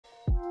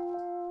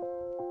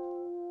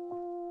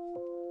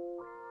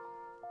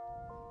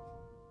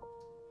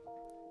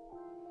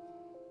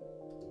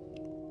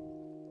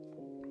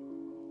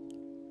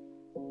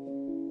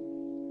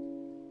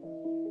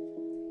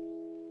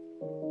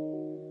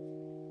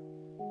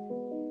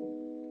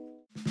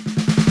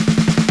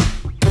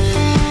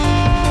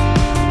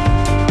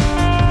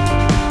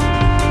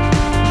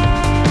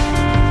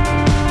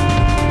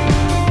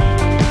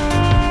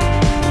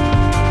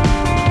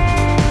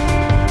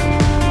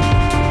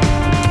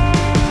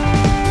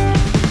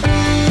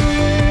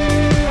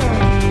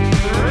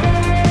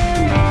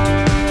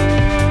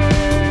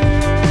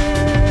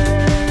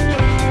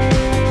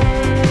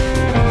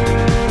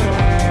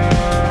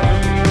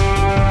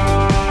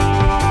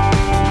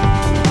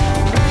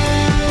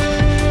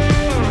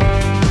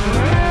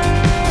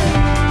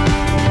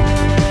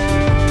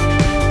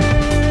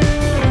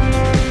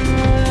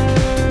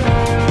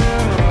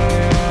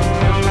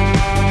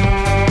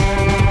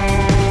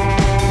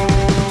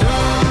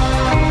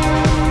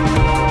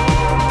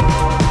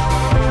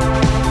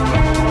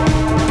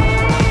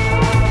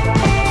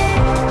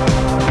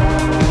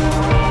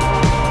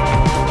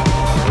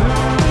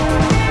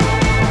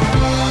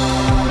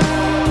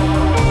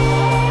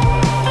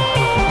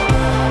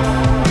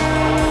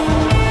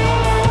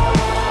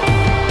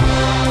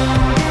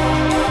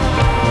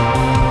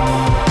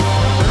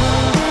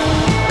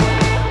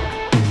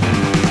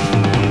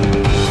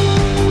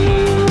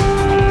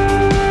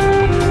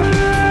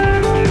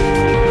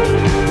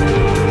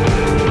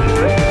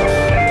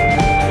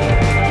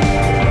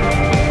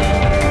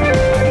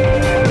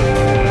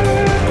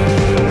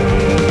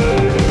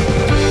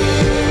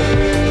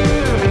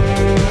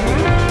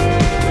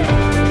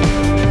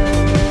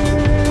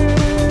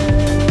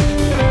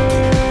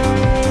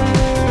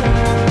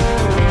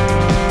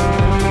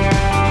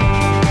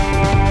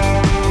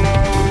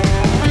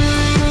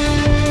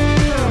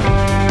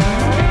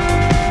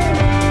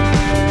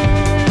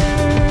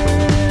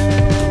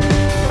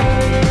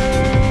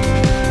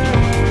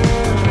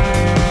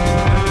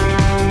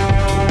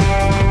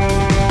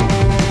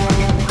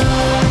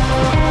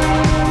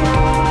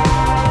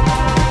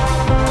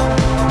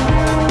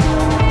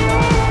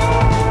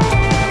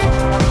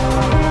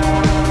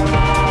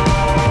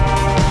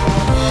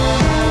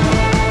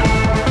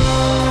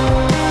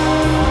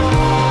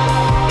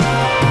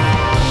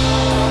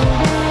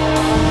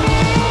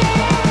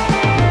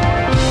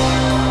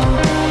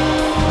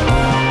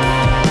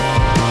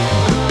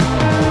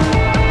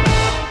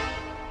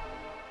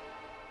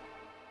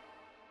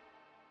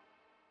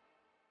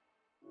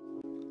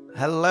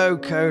Hello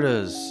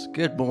coders,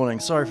 good morning.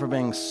 Sorry for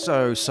being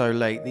so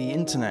late. The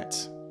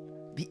internet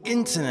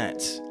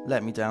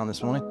let me down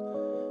this morning.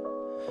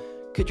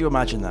 Could you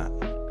imagine that?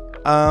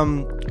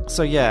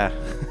 So yeah,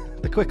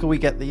 the quicker we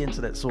get the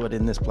internet sorted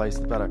in this place,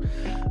 the better.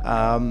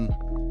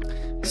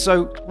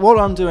 So what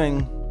I'm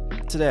doing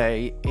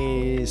today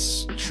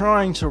is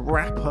trying to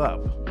wrap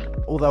up,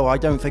 although I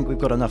don't think we've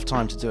got enough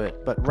time to do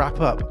it, but wrap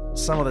up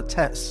some of the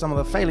tests, some of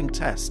the failing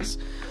tests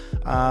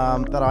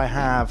that I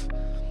have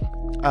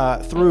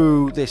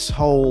through this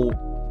whole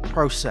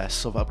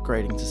process of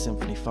upgrading to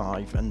Symfony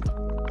 5 and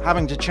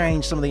having to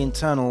change some of the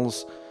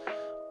internals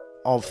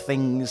of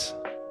things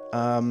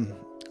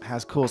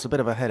has caused a bit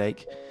of a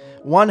headache.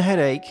 One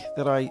headache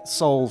that I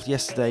solved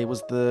yesterday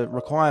was the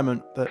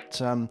requirement that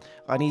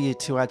I needed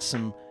to add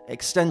some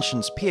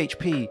extensions,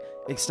 PHP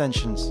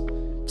extensions,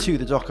 to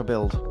the Docker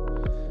build.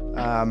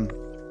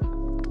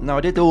 Now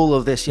I did all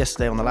of this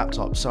yesterday on the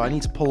laptop, so I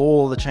need to pull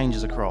all the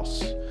changes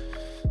across,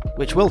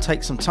 which will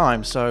take some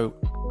time, so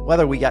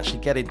whether we actually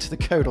get into the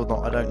code or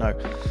not, I don't know.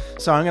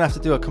 So I'm going to have to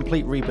do a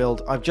complete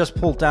rebuild. I've just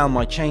pulled down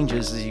my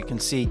changes, as you can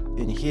see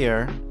in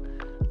here.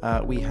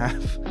 We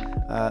have,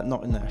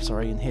 not in there,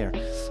 sorry, in here.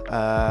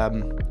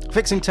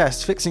 Fixing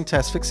tests,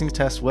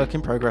 work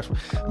in progress.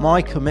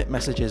 My commit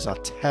messages are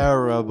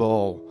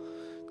terrible.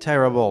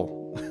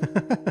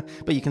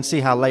 But you can see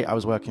how late I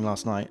was working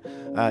last night.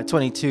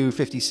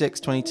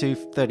 22:56,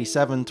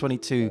 22:37,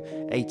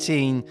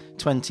 22:18,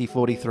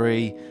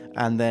 20:43,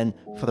 and then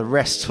for the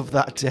rest of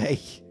that day.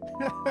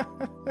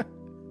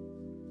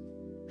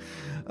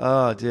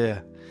 Oh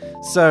dear.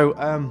 So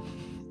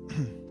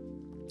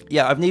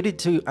yeah, I've needed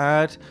to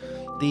add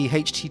the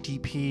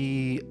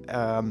HTTP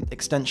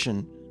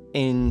extension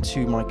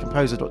into my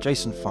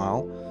composer.json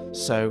file.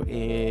 So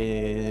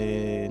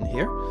in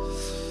here,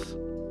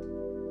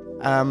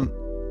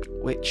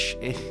 which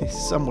is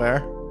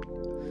somewhere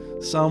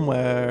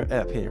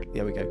up here.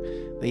 There we go.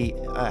 The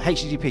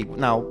HTTP.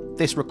 Now,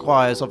 this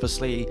requires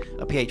obviously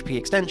a PHP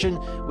extension,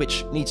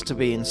 which needs to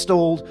be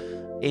installed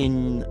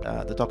in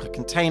the Docker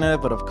container.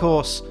 But of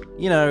course,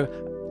 you know,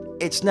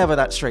 it's never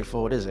that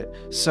straightforward, is it?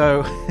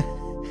 So,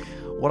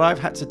 what I've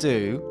had to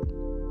do,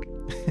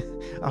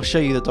 I'll show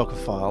you the Docker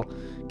file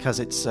because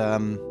it's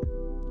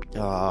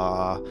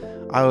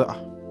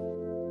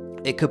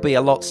it could be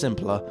a lot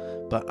simpler.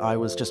 But I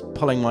was just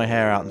pulling my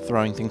hair out and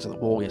throwing things at the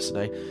wall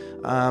yesterday.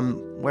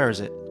 Where is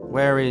it?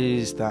 Where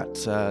is that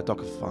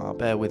Docker file?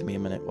 Bear with me a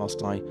minute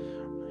whilst I...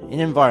 In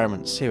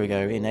environments, here we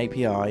go. In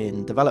API,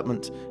 in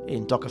development,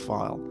 in Docker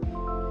file.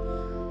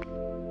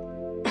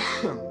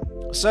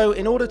 So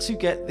in order to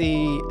get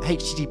the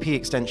HTTP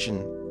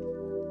extension,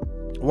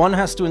 one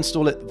has to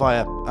install it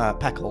via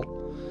PECL,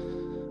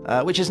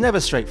 which is never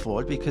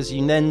straightforward because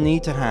you then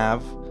need to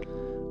have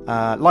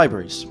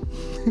libraries.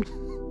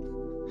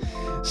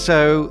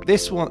 So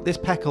this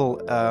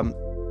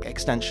PECL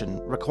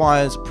extension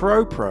requires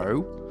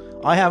ProPro.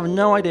 I have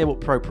no idea what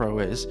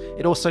ProPro is.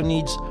 It also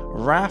needs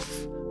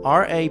RAPHF.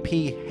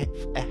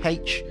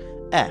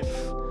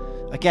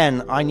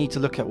 Again, I need to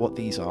look at what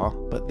these are,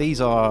 but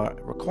these are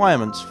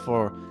requirements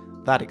for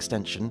that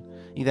extension.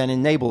 You then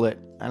enable it,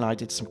 and I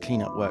did some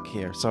cleanup work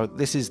here. So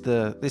this is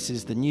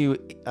the new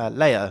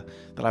layer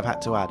that I've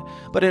had to add.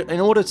 But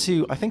in order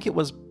to, I think it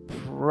was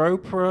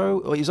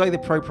ProPro, or it was either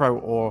ProPro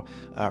or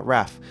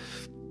RAPHF.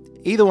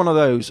 Either one of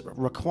those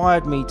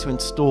required me to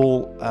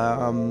install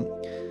zlib,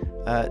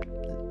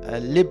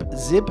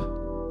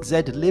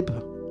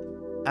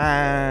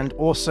 and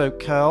also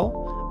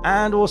curl,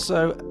 and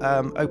also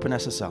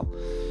OpenSSL,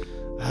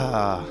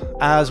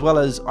 as well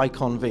as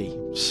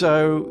iconv.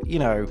 So, you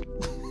know,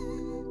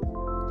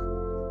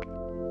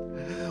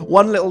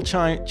 one little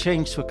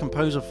change to a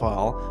composer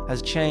file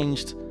has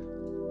changed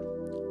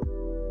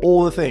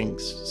all the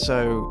things.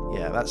 So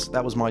yeah,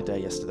 that was my day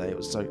yesterday.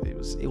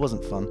 It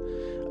wasn't fun.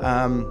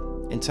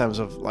 In terms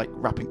of like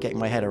getting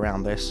my head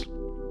around this.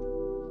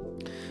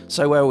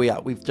 So where are we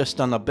at? We've just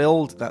done a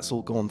build. That's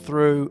all gone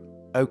through.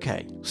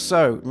 Okay.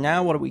 So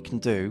now what we can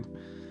do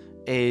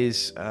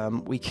is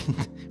we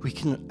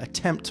can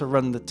attempt to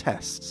run the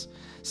tests.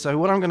 So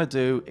what I'm going to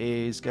do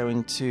is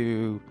going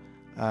to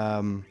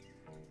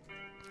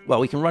well,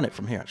 we can run it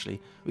from here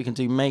actually. We can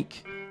do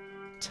make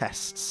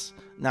tests.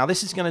 Now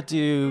this is going to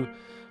do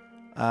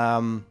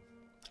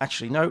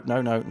actually no.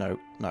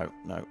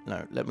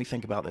 Let me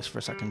think about this for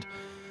a second.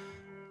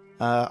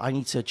 I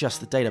need to adjust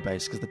the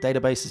database because the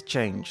database has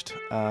changed,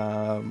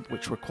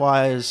 which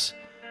requires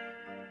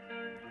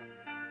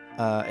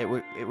it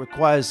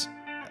requires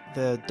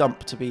the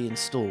dump to be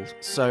installed.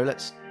 So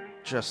let's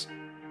just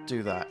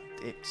do that.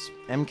 It's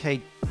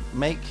mk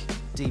make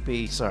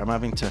db. Sorry, I'm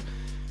having to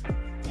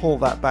pull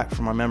that back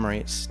from my memory.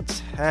 It's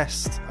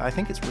test. I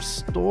think it's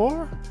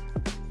restore.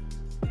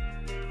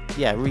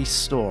 Yeah,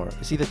 restore.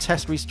 It's either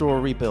test, restore, or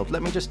rebuild.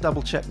 Let me just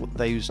double check what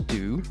those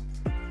do.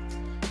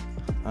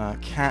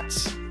 Cat,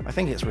 I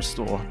think it's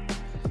restore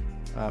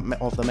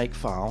of the make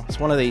file. It's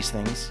one of these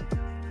things.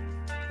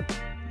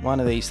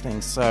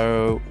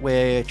 So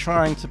we're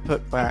trying to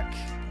put back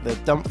the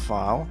dump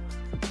file,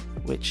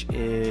 which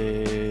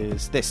is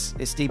is this.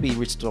 It's db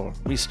restore.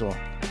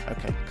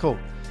 Okay, cool.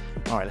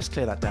 All right, let's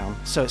clear that down.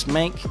 So it's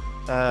make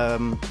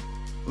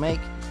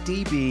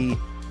db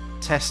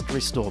test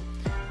restore.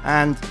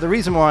 And the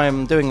reason why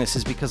I'm doing this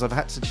is because I've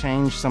had to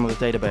change some of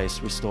the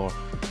database restore.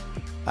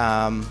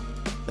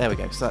 There we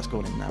go, so that's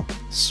going in now.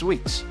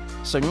 Sweet.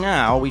 So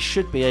now we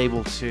should be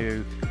able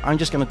to, I'm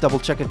just going to double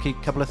check a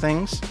couple of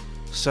things.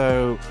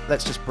 So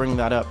let's just bring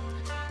that up.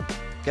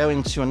 Go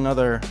into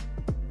another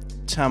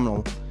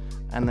terminal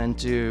and then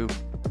do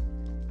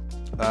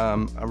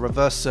a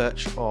reverse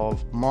search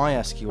of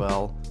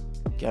MySQL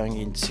going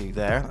into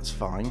there. That's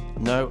fine.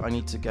 No, I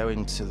need to go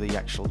into the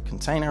actual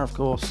container, of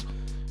course.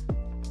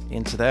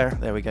 Into there.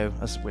 There we go.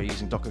 As we're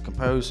using Docker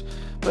Compose.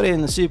 Put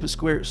in the secret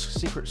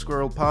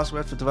squirrel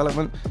password for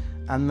development,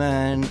 and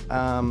then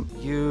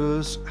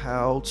use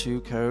how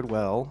to code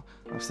well.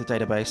 That's the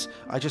database.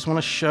 I just want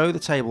to show the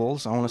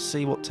tables. I want to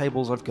see what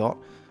tables I've got.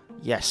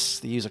 Yes,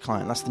 the user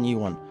client. That's the new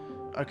one.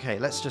 Okay,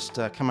 let's just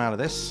come out of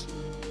this.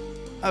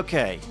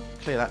 Okay,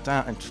 clear that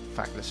down. In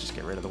fact, let's just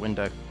get rid of the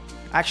window.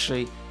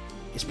 Actually,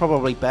 it's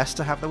probably best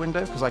to have the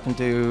window because I can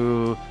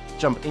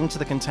jump into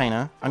the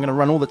container. I'm going to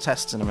run all the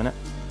tests in a minute.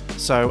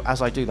 So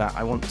as I do that,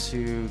 I want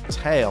to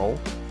tail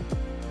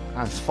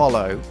and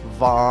follow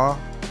var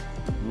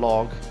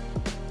log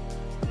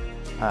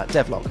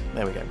devlog.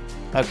 There we go.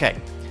 Okay,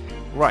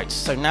 right.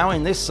 So now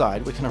in this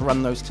side, we're going to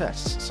run those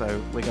tests.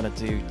 So we're going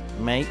to do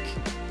make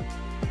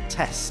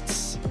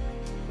tests.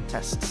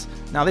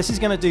 Now this is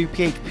going to do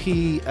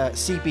PHP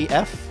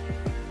CBF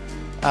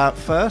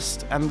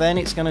first, and then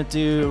it's going to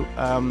do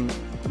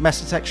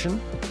mess detection.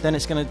 Then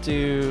it's going to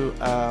do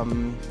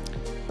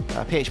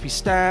PHP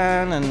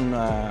stan and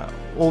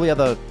all the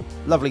other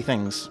lovely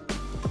things.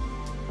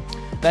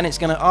 Then it's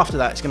going to, after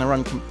that, it's going to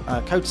run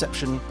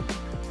codeception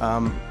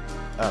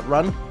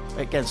run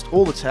against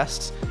all the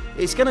tests.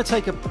 It's going to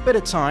take a bit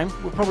of time.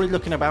 We're probably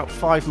looking about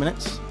 5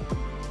 minutes.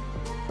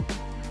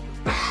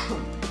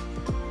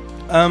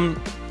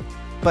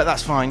 But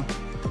that's fine.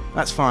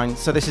 That's fine.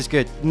 So this is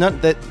good. None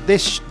of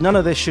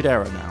this should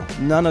error now.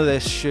 None of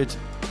this should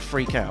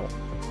freak out.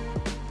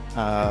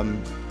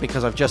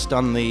 Because I've just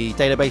done the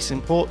database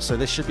import, so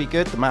this should be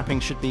good. The mapping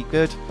should be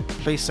good.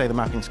 Please say the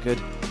mapping's good.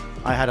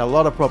 I had a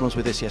lot of problems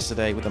with this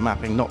yesterday with the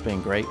mapping not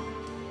being great.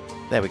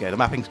 There we go, the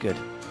mapping's good.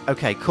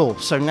 Okay, cool.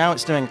 So now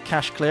it's doing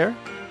cache clear,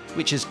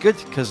 which is good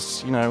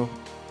because, you know,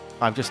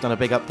 I've just done a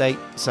big update,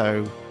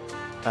 so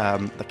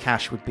the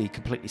cache would be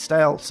completely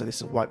stale, so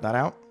this will wipe that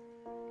out.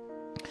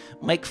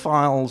 Make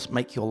files,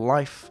 make your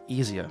life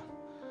easier.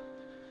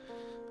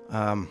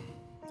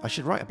 I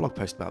should write a blog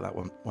post about that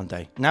one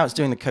day. Now it's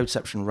doing the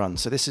codeception run,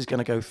 so this is going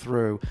to go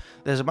through.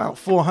 There's about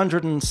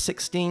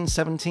 416,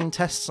 17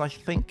 tests, I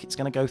think. It's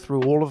going to go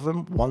through all of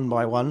them, one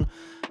by one.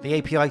 The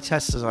API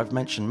tests, as I've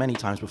mentioned many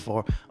times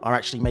before, are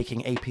actually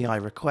making API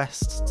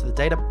requests to the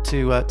data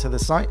to the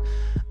site,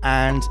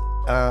 and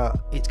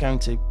it's going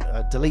to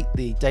delete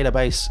the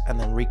database and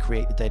then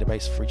recreate the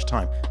database for each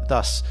time.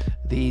 Thus,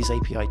 these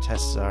API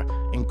tests are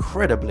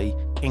incredibly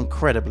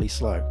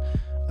slow.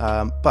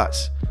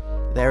 But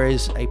there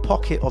is a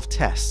pocket of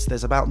tests.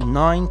 There's about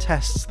 9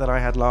 tests that I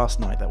had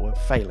last night that were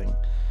failing.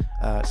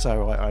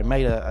 So I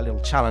made a little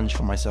challenge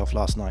for myself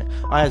last night.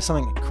 I had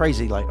something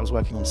crazy, like I was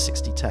working on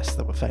 60 tests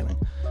that were failing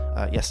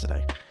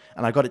yesterday.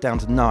 And I got it down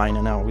to 9,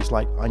 and now I was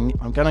like, I'm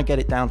going to get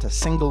it down to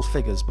single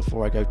figures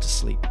before I go to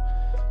sleep.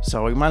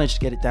 So I managed to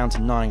get it down to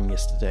 9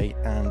 yesterday,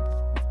 and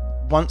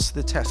once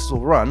the tests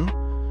will run,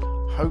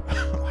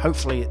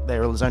 hopefully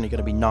there's only going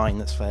to be 9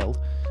 that's failed.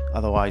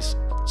 Otherwise,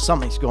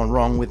 something's gone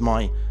wrong with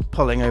my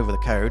pulling over the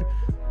code.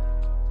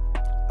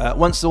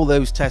 Once all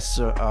those tests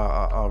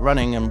are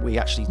running and we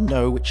actually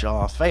know which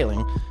are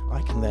failing,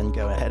 I can then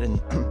go ahead and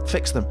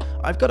fix them.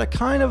 I've got a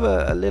kind of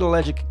a little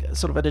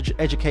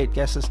educated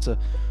guess as to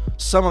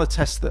some of the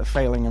tests that are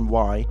failing and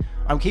why.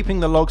 I'm keeping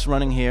the logs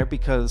running here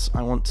because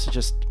I want to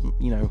just,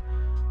 you know,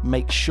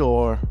 make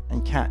sure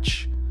and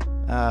catch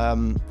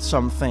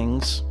some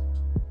things.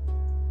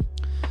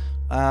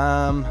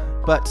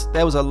 But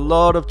there was a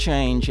lot of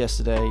change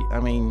yesterday. I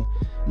mean,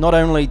 not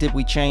only did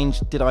I change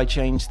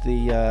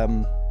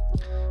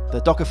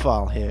the Docker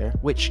file here,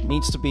 which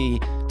needs to be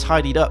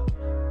tidied up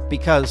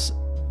because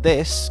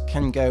this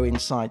can go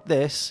inside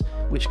this,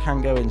 which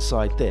can go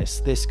inside this.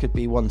 This could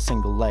be one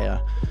single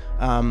layer.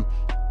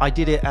 I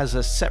did it as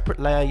a separate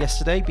layer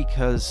yesterday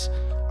because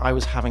I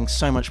was having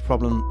so many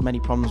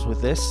problems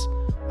with this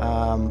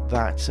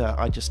that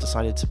I just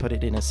decided to put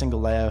it in a single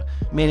layer,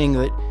 meaning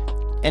that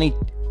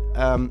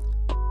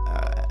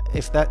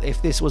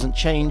if this wasn't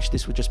changed,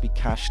 this would just be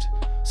cached,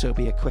 so it'll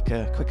be a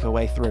quicker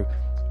way through.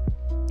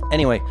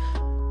 Anyway,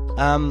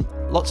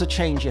 lots of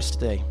change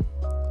yesterday.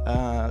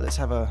 Let's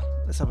have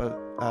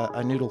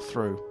a noodle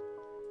through.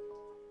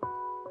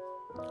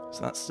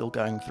 So that's still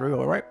going through,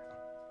 all right.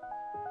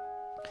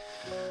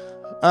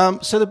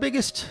 So the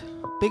biggest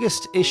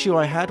issue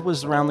I had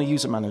was around the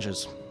user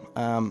managers.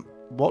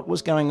 What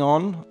was going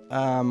on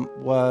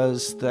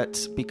was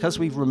that because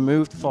we've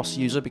removed FOSS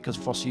user, because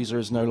FOSS user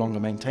is no longer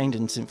maintained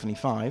in Symfony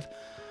 5,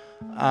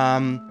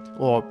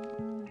 or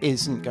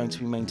isn't going to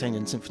be maintained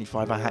in Symfony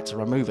 5. I had to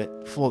remove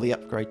it for the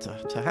upgrade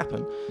to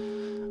happen.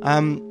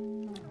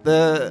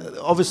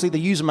 Obviously the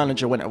user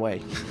manager went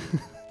away,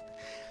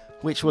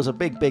 which was a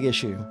big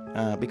issue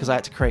because I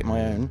had to create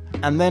my own,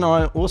 and then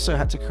I also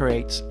had to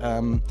create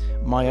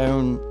my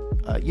own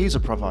user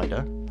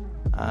provider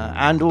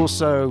and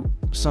also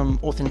some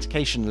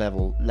authentication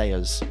level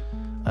layers.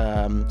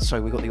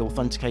 So we got the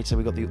authenticator,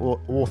 we got the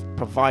auth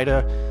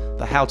provider,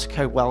 the how to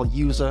code well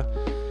user.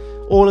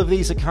 All of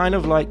these are kind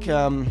of like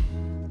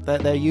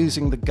they're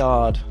using the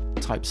guard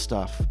type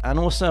stuff, and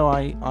also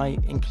I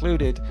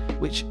included,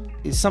 which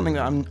is something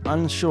that I'm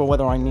unsure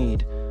whether I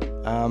need.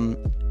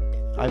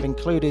 I've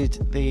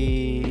included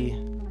the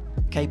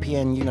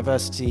KPN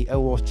University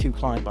OAuth 2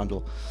 client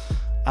bundle.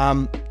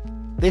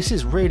 This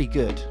is really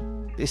good.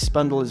 This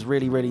bundle is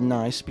really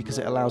nice because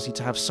it allows you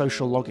to have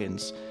social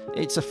logins.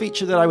 It's a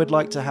feature that I would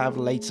like to have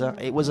later.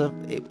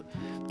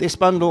 This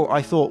bundle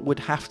I thought would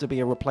have to be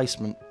a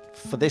replacement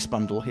for this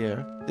bundle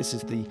here. This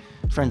is the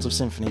Friends of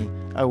Symfony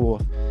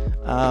OAuth.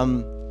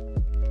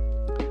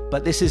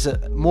 But this is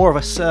more of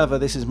a server,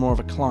 this is more of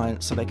a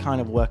client, so they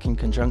kind of work in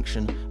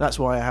conjunction. That's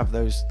why I have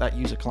that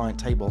user client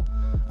table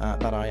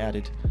that I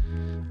added.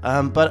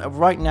 But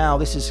right now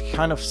this is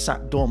kind of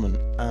sat dormant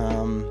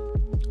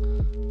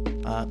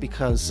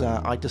because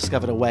I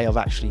discovered a way of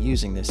actually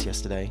using this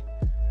yesterday.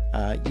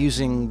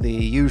 Using the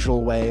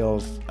usual way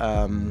of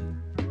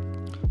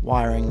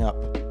wiring up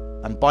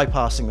and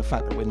bypassing the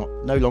fact that we're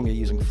no longer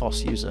using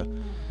FOSS user,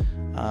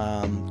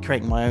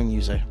 creating my own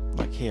user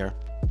like here.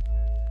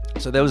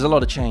 So there was a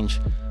lot of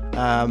change.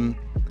 A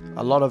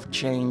lot of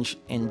change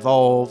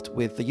involved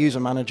with the user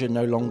manager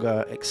no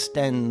longer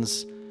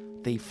extends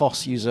the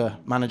FOSS user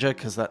manager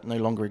because that no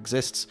longer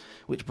exists,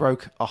 which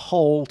broke a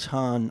whole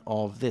ton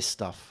of this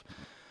stuff.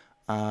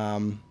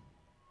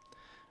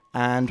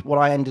 And what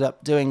I ended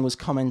up doing was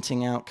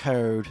commenting out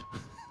code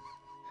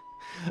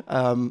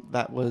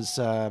that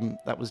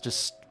was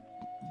just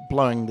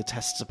blowing the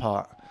tests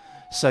apart.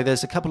 So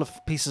there's a couple of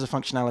pieces of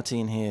functionality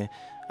in here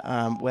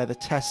where the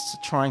tests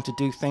are trying to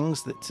do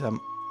things that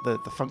the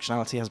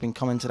functionality has been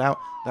commented out.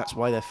 That's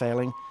why they're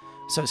failing.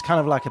 So it's kind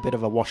of like a bit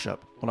of a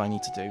wash-up, what I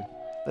need to do.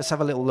 Let's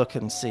have a little look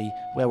and see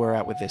where we're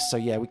at with this. So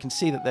yeah, we can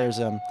see that there's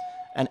an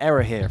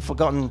error here.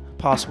 Forgotten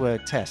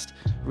password test,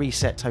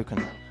 reset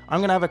token. I'm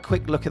going to have a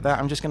quick look at that.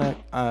 I'm just going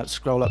to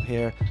scroll up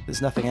here.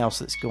 There's nothing else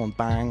that's gone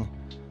bang.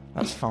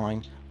 That's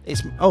fine.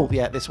 Oh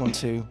yeah, this one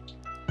too.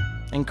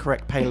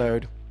 Incorrect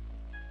payload.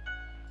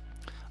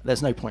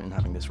 There's no point in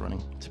having this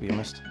running, to be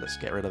honest. Let's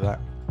get rid of that.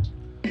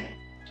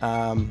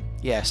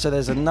 Yeah, so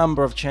there's a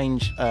number of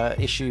change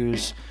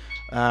issues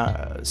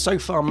so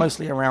far,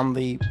 mostly around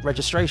the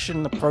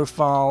registration, the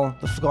profile,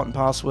 the forgotten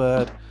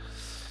password,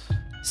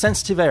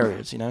 sensitive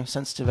areas. You know,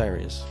 sensitive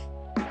areas.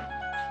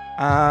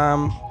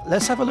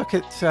 Let's have a look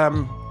at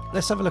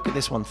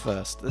this one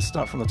first. Let's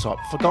start from the top.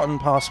 Forgotten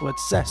password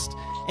test,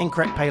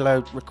 incorrect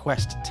payload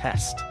request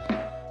test.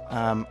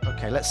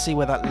 Okay, let's see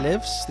where that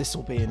lives. This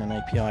will be in an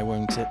API,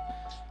 won't it?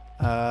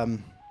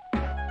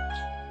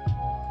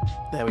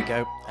 There we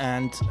go.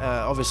 And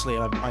obviously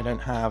I don't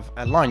have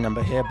a line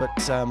number here, but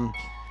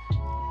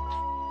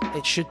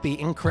it should be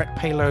incorrect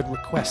payload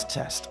request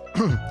test.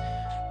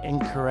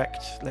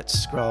 Incorrect. Let's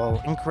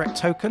scroll. Incorrect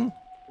token.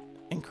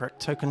 Incorrect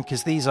token,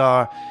 because these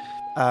are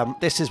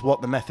this is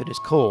what the method is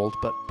called,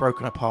 but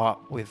broken apart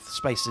with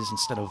spaces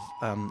instead of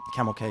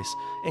camel case.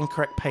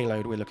 Incorrect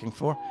payload we're looking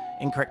for.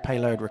 Incorrect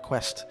payload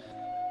request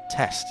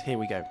test. Here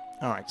we go.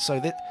 All right,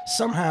 so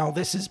somehow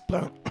this is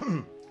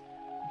blown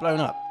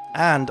up,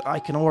 and I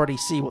can already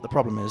see what the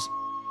problem is.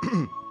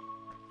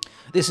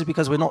 This is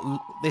because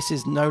this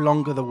is no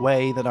longer the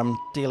way that I'm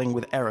dealing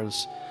with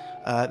errors.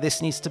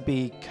 This needs to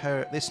be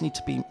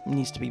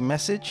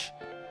message.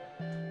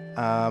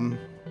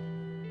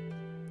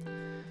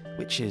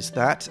 Which is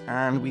that,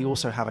 and we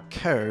also have a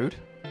code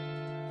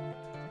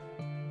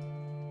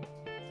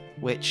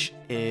which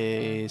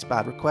is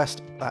bad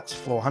request. That's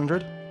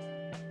 400.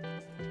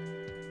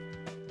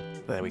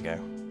 There we go.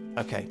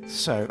 Okay,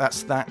 so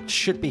that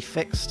should be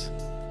fixed.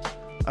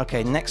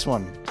 Okay, next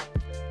one.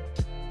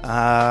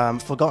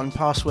 Forgotten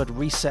password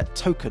reset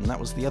token. That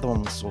was the other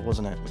one,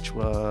 wasn't it? Which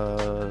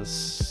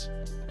was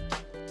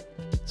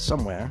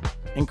somewhere.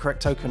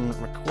 Incorrect token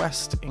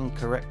request.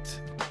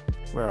 Incorrect.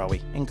 Where are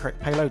we? Incorrect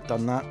payload,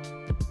 done that.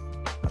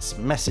 That's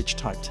message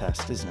type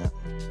test, isn't it?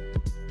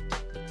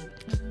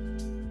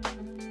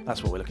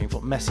 That's what we're looking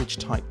for, message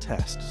type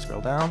test.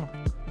 Scroll down.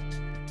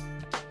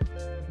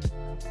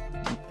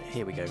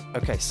 Here we go.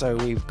 Okay, so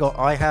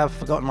I have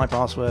forgotten my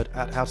password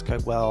at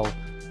howtocodewell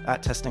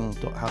at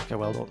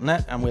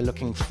testing.howtocodewell.net, and we're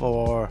looking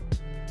for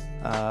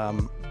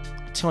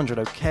 200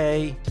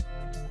 OK.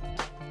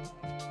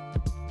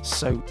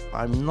 So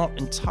I'm not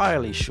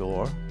entirely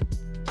sure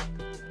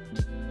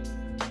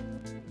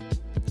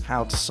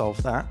how to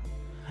solve that.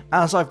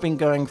 As I've been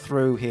going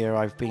through here,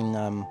 I've been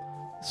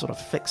sort of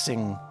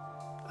fixing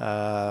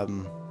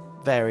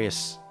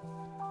various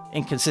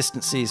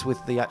inconsistencies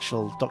with the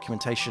actual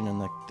documentation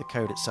and the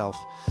code itself.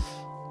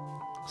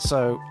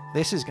 So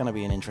this is going to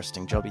be an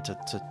interesting jobby to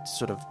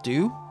sort of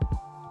do,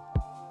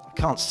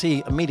 can't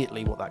see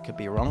immediately what that could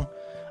be wrong,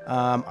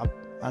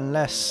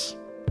 unless,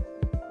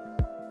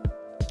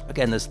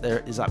 again,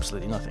 there is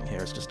absolutely nothing here.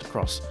 It's just a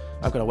cross.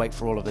 I've got to wait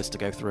for all of this to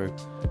go through.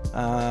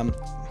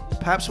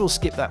 Perhaps we'll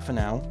skip that for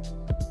now,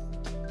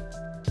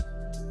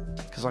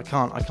 because I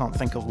can't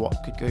think of what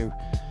could go.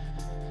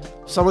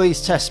 Some of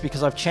these tests,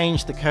 because I've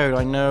changed the code,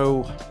 I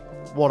know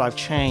what I've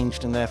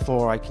changed, and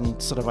therefore I can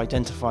sort of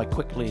identify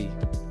quickly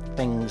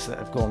things that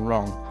have gone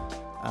wrong.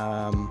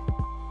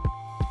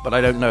 But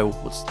I don't know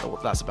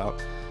what that's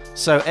about.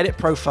 So edit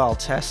profile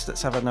test.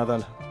 Let's have another.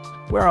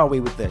 Where are we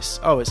with this?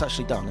 Oh, it's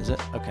actually done, is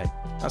it? Okay,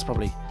 that's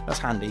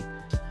handy.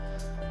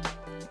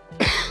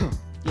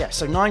 Yeah,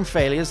 so 9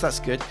 failures. That's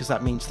good, because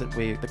that means that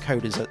the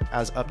code is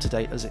as up to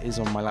date as it is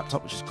on my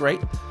laptop, which is great.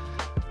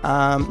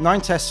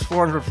 9 tests,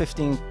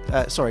 415.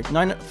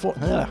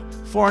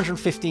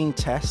 415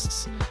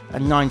 tests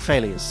and 9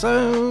 failures.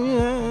 So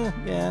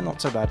yeah,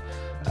 not so bad.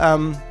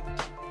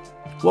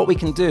 What we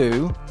can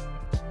do.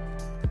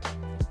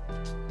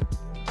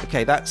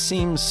 Okay, that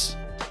seems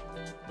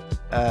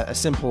a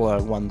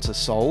simpler one to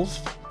solve.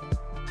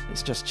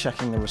 It's just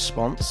checking the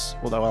response,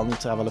 although I'll need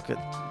to have a look at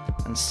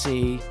and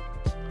see.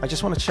 I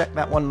just want to check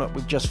that one that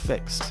we just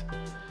fixed,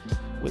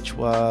 which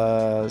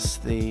was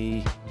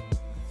the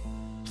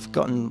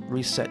forgotten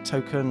reset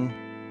token.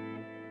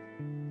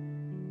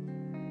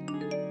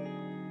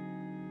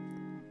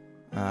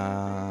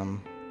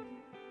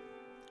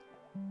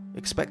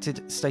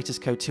 Expected status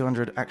code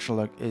 200,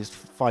 actual is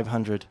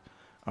 500.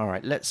 All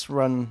right, let's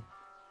run.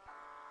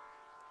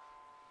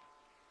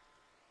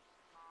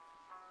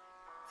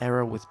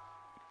 Error with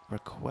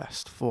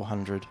request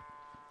 400.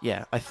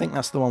 Yeah, I think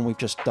that's the one we've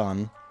just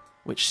done,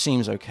 which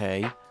seems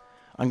okay.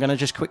 I'm going to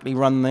just quickly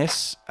run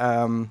this.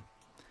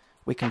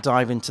 We can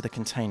dive into the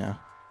container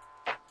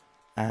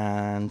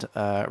and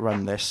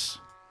run this.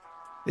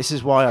 This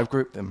is why I've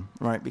grouped them,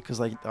 right?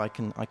 Because I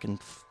can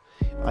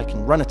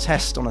run a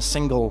test on a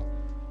single.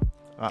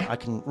 I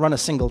can run a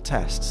single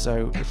test.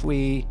 So if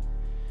we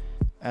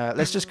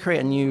let's just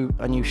create a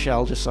new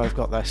shell, just so I've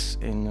got this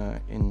in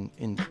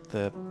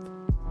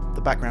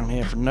the background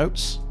here for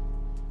notes.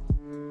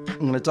 I'm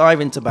going to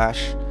dive into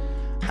Bash,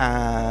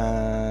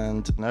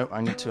 and no,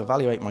 I need to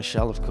evaluate my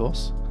shell, of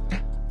course,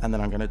 and then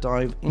I'm going to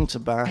dive into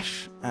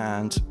Bash,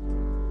 and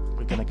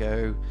we're going to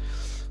go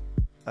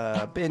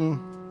bin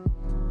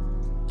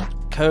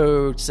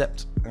code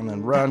sept and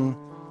then run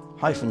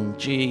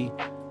 -g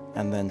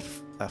and then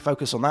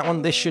focus on that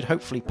one. This should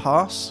hopefully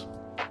pass.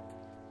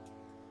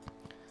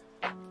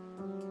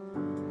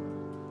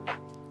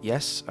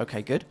 Yes,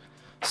 okay, good.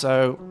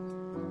 So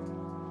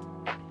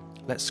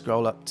let's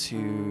scroll up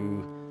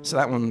to, so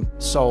that one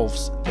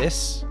solves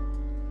this.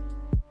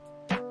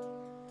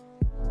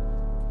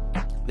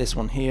 This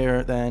one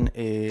here then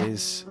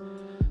is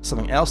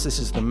something else. This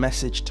is the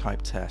message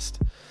type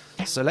test.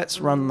 So let's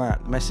run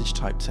that message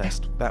type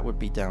test. That would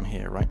be down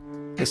here, right?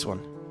 This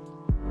one.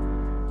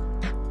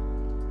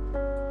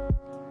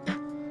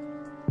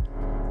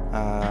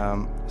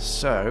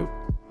 So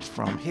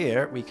from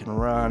here we can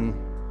run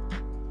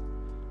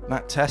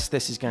that test.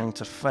 This is going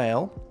to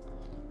fail.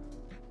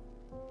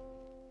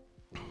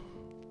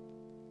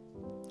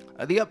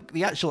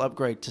 The actual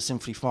upgrade to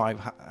Symfony 5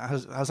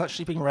 has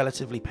actually been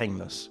relatively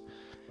painless.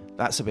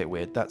 That's a bit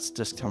weird. That's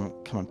just come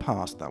and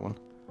passed, that one.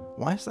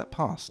 Why is that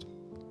passed?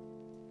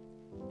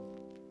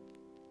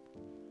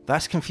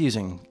 That's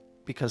confusing,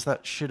 because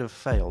that should have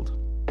failed.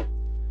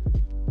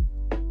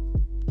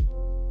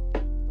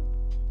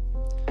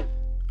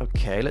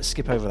 Okay, let's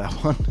skip over that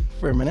one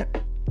for a minute.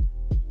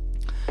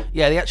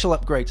 Yeah, the actual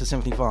upgrade to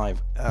Symfony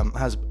 5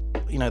 has,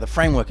 you know, the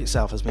framework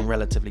itself has been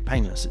relatively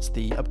painless. It's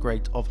the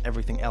upgrade of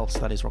everything else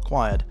that is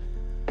required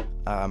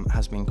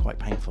has been quite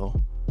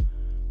painful.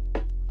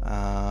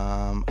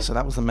 So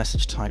that was the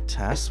message type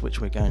test,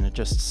 which we're going to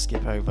just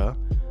skip over.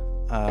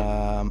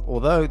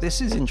 Although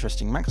this is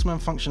interesting, maximum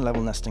function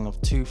level nesting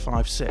of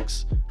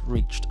 256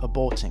 reached,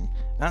 aborting.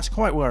 That's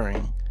quite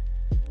worrying.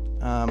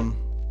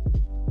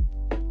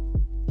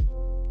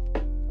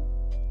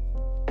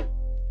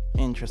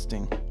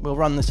 Interesting. We'll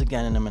run this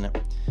again in a minute.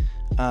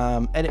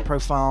 Edit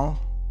profile.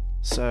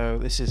 So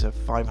this is a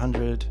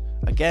 500.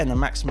 Again, a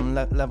maximum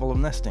level of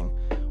nesting.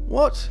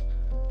 What?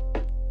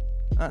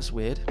 That's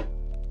weird.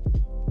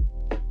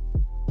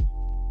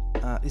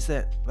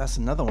 That's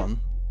another one.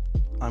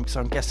 So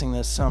I'm guessing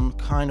there's some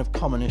kind of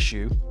common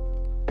issue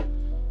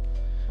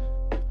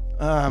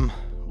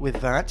with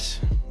that.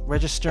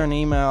 Register an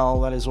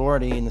email that is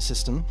already in the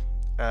system.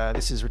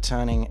 This is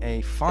returning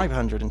a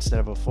 500 instead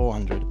of a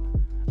 400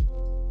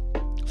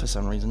 for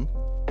some reason.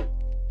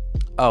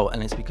 Oh,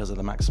 and it's because of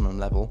the maximum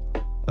level.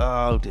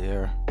 Oh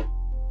dear.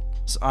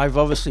 So I've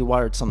obviously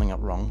wired something up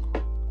wrong.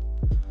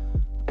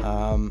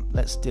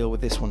 Let's deal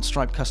with this one.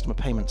 Stripe customer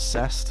payment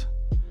cessed.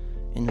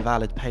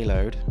 Invalid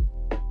payload.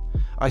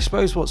 I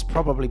suppose what's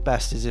probably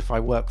best is if I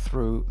work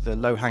through the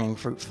low-hanging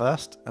fruit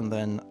first and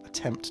then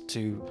attempt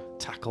to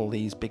tackle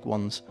these big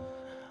ones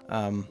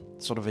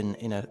sort of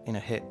in a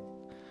hit.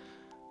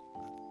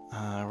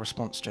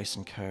 Response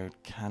JSON code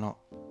cannot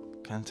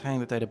contain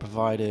the data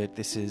provided.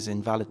 This is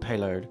invalid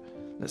payload.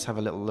 Let's have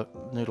a little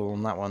look, noodle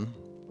on that one.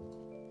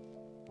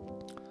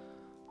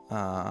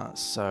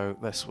 So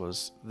this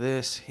was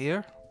this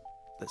here.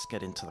 Let's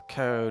get into the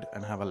code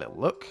and have a little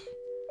look.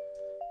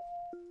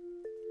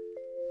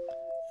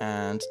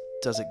 And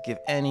does it give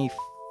any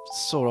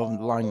sort of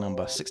line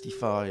number?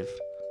 65.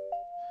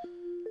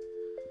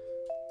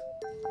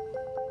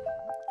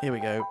 Here we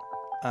go.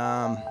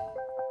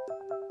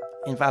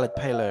 Invalid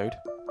payload.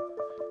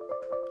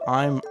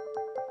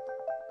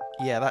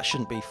 Yeah, that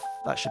shouldn't be.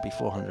 That should be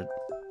 400.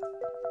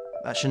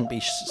 That shouldn't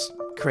be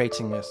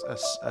creating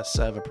a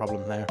server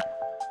problem there.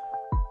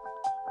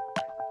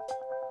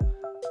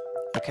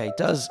 Okay,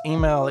 does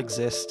email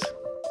exist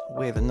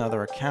with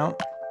another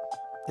account?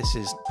 This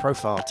is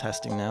profile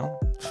testing now.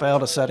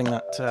 Failed asserting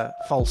that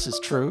false is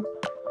true.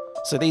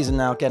 So these are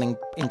now getting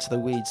into the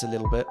weeds a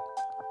little bit.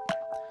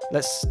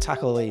 Let's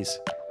tackle these.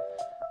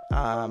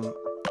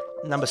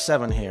 Number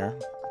 7 here,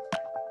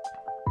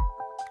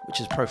 which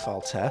is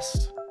profile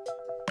test,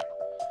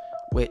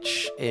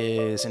 which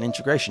is an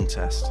integration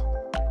test.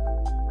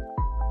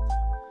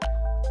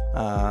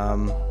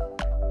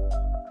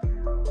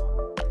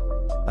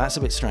 That's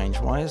a bit strange.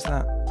 Why is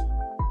that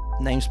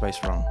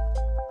namespace wrong?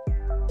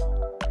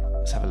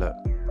 Let's have a look.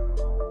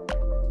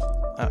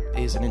 That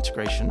is an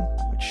integration,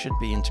 which should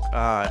be it's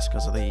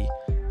because of the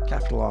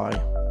capital I.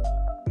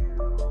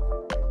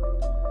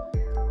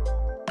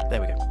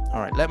 There we go. All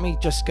right, let me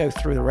just go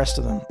through the rest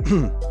of them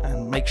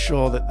and make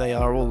sure that they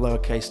are all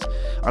lowercase.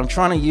 I'm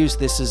trying to use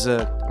this as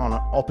an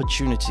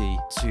opportunity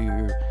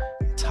to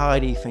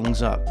tidy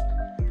things up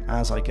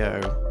as I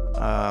go.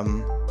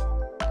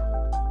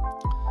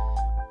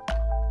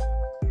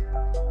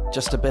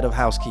 Just a bit of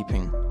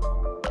housekeeping.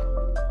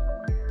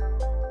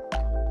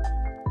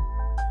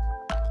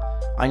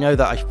 I know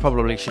that I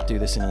probably should do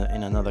this in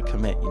another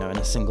commit, in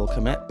a single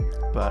commit,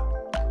 but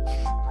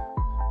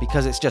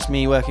because it's just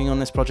me working on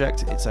this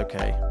project, it's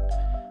okay.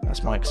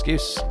 That's my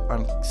excuse.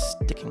 I'm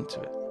sticking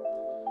to it.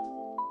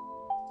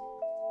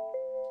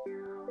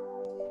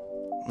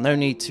 No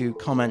need to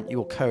comment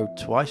your code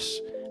twice.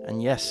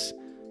 And yes,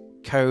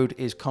 code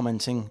is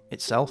commenting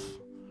itself.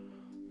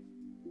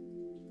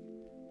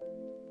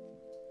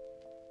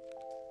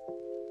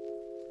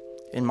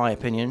 In my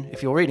opinion,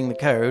 if you're reading the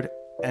code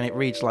and it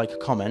reads like a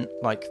comment,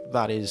 like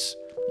that is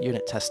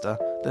unit tester,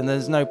 then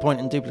there's no point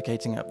in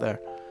duplicating up there,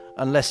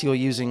 unless you're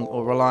using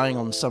or relying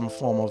on some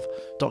form of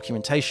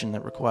documentation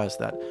that requires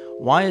that.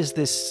 Why is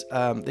this?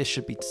 This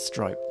should be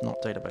Stripe,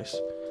 not database.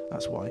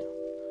 That's why.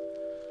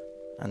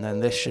 And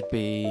then this should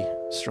be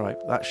Stripe.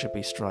 That should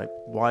be Stripe.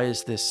 Why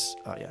is this?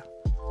 Oh yeah,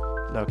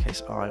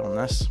 lowercase I on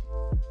this.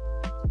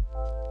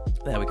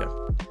 There we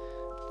go.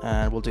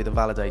 And we'll do the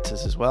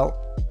validators as well.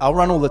 I'll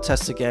run all the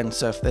tests again,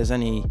 so if there's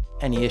any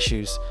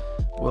issues,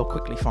 we'll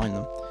quickly find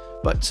them.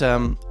 But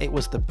it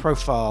was the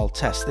profile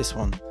test, this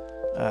one,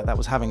 that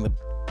was having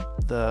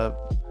the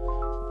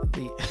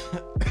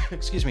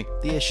excuse me,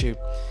 the issue.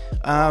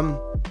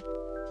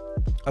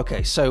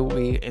 Okay, so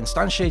we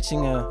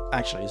instantiating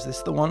actually, is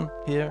this the one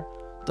here?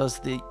 Does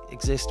the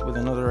exist with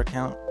another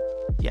account?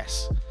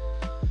 Yes.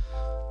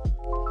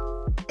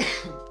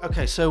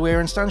 Okay, so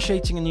we're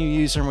instantiating a new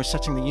user and we're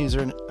setting the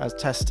user as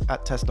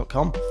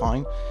test@test.com.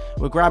 Fine.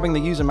 We're grabbing the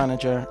user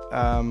manager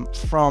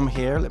from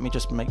here. Let me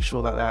just make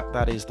sure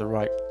that is the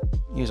right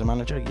user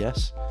manager.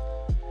 Yes.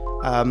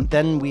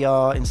 Then we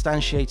are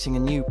instantiating a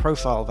new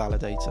profile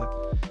validator,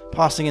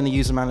 passing in the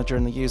user manager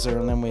and the user,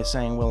 and then we're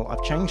saying, well,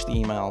 I've changed the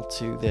email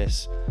to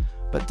this,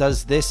 but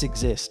does this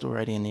exist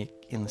already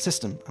in the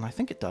system? And I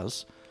think it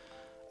does.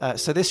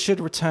 So this should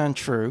return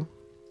true,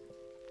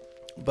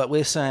 but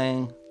we're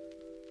saying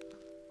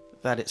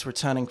that it's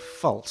returning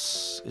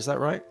false. Is that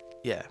right?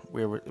 Yeah,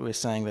 we're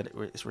saying that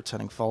it's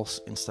returning false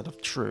instead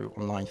of true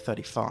on line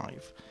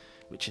 35,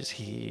 which is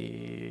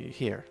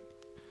here.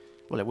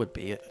 Well, it would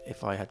be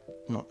if I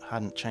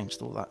hadn't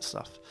changed all that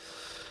stuff.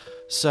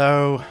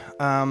 So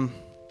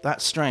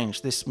that's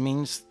strange. This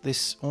means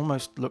this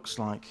almost looks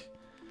like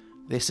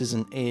this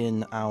isn't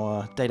in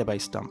our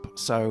database dump.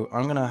 So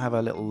I'm going to have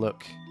a little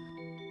look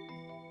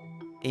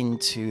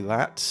into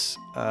that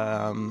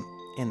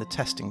in the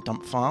testing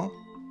dump file.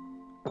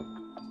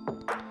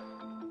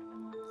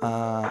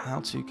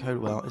 How to code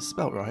well. It's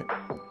spelled right.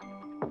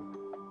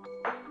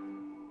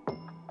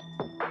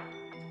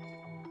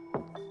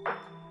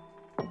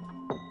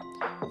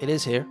 It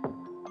is here.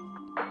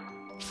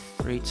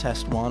 Free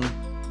test 1.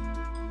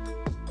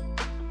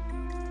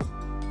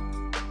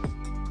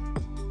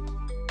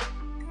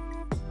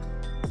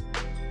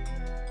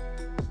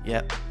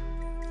 Yep.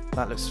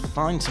 That looks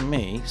fine to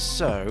me.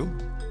 So,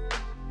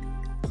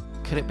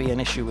 could it be an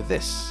issue with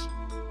this?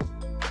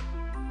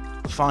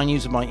 Fine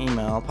user by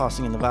email,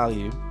 passing in the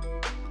value.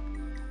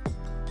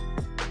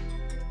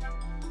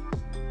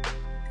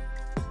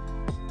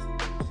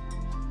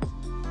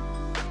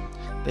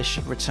 This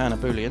should return a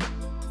boolean.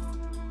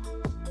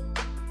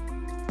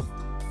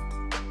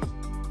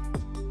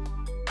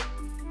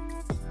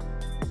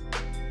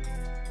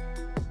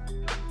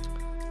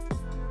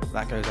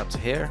 That goes up to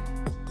here.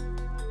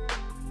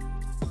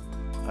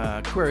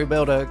 Query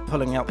builder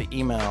pulling out the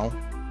email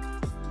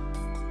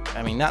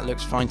I mean, that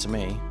looks fine to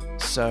me.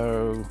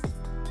 So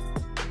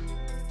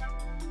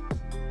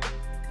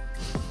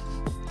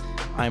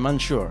I'm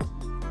unsure.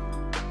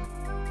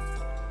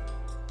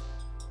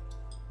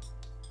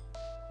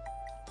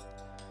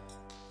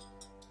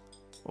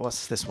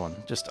 What's this one?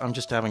 I'm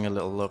just having a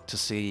little look to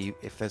see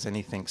if there's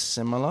anything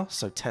similar.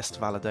 So test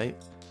validate.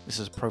 This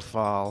is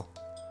profile.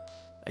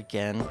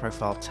 Again,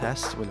 profile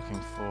test. We're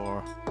looking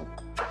for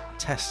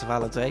test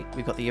validate.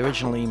 We've got the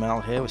original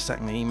email here. We're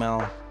setting the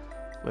email.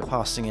 We're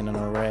passing in an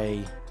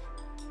array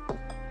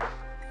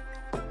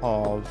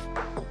of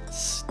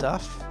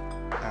stuff,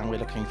 and we're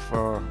looking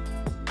for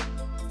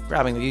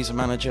grabbing the user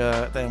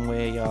manager. Then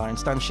we are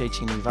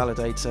instantiating the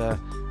validator,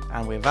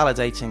 and we're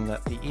validating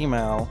that the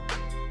email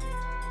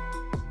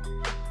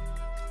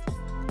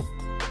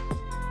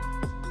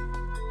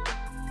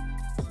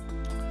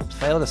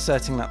failed,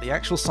 asserting that the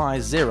actual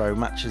size 0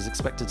 matches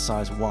expected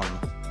size 1.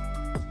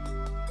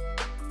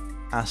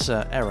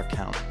 Assert error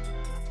count.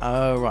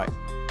 Oh, right.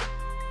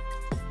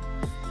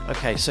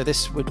 Okay, so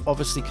this would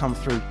obviously come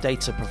through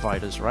data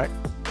providers, right?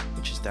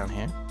 Which is down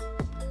here.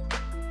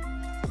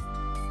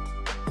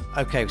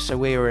 Okay, so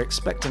we were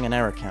expecting an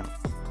error count.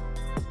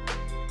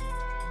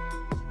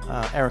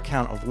 Error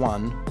count of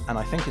 1, and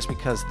I think it's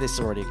because this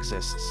already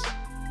exists.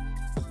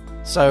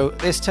 So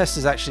this test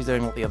is actually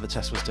doing what the other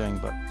test was doing,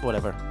 but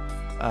whatever.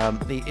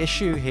 The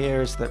issue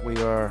here is that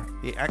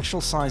the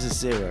actual size is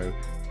 0,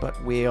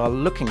 but we are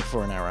looking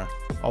for an error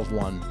of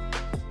 1.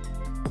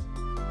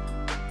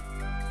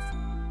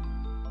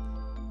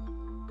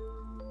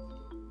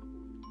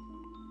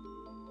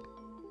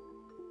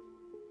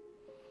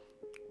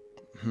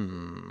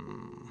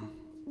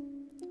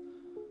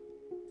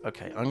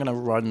 Okay, I'm going to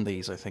run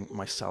these, I think,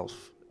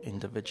 myself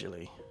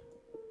individually,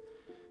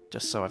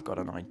 just so I've got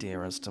an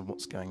idea as to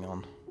what's going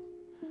on.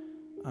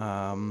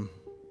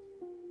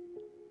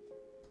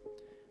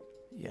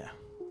 Yeah,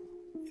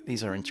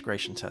 these are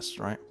integration tests,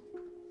 right?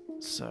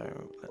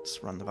 So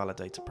let's run the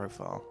validator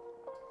profile.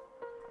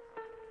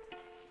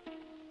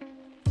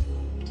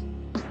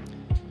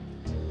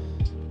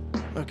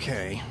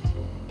 Okay.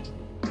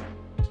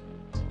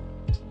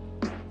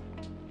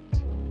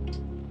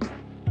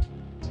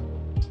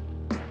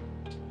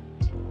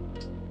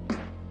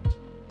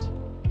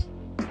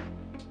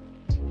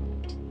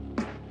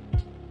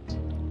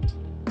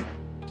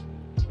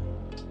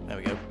 There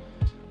we go.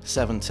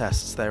 7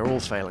 tests, they're all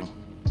failing.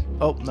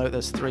 Oh, no,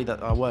 there's 3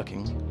 that are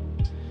working.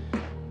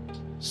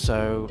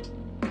 So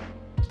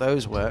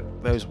those work,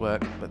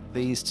 but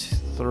these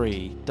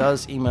 3,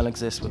 does email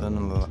exist with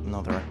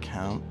another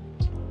account?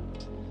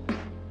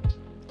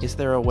 Is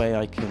there a way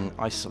I can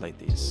isolate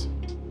these?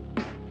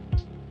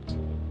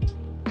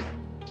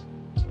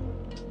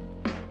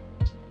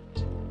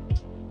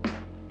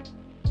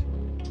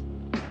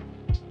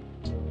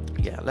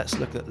 Yeah,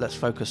 let's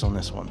focus on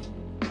this one.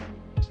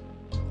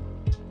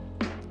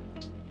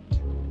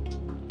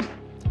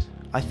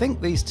 I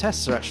think these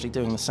tests are actually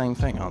doing the same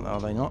thing,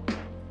 are they not?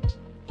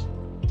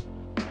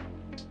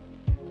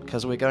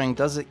 Because we're going,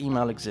 does the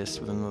email exist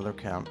with another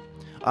account?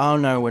 Oh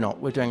no, we're not.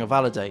 We're doing a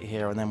validate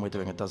here, and then we're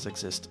doing a does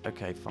exist.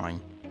 Okay, fine.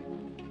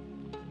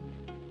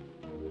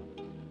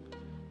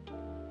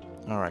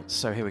 Alright,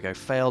 so here we go.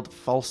 Failed,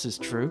 false is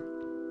true.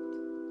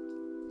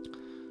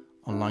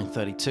 On line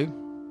 32.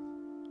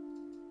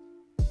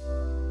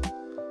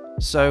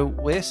 So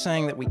we're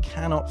saying that we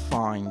cannot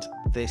find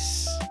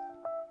this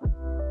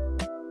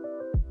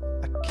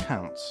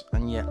account,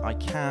 and yet I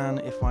can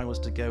if I was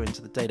to go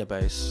into the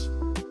database.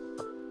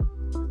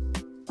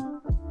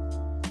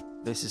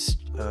 This is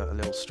a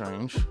little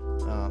strange.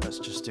 Let's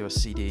just do a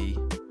cd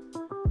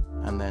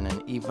and then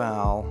an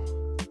eval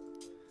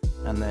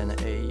and then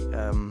a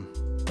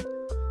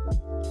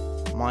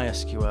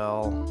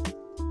MySQL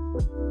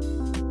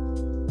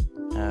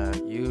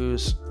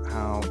use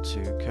how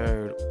to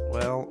code.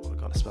 Well, I've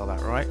got to spell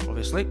that right,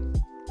 obviously.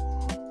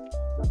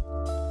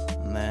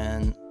 And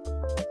then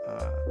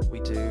we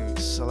do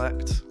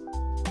select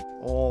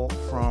all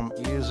from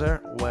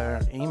user where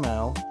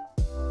email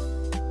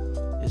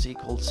is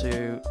equal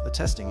to the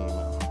testing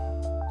email.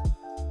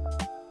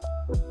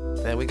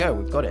 There we go,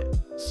 we've got it.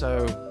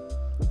 So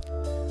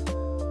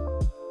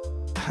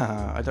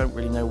I don't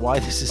really know why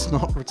this is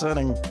not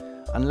returning,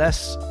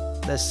 unless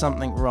there's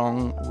something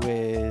wrong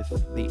with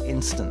the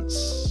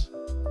instance.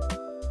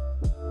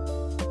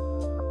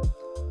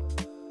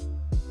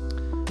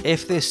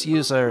 If this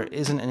user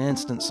isn't an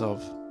instance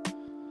of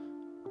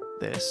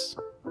this,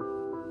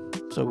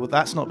 so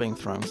that's not being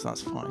thrown, so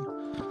that's fine.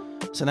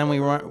 So then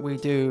we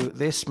do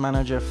this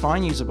manager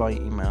find user by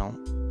email,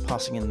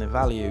 passing in the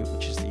value,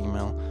 which is the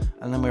email,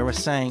 and then we were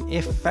saying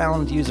if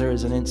found user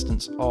is an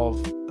instance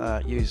of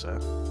user,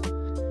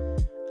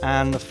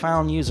 and the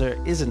found user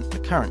isn't the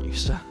current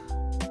user.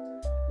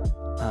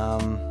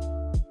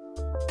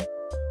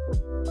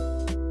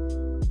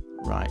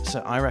 Right,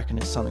 so I reckon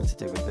it's something to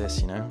do with this,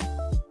 you know.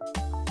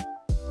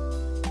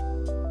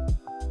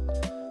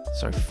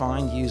 So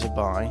find user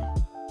by.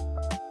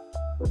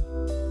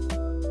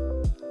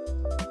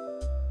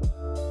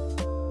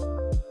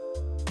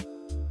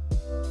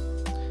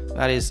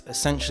 That is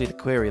essentially the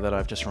query that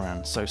I've just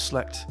ran. So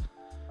select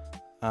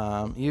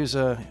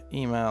user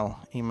email,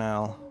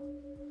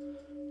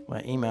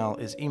 where email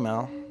is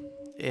email,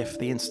 if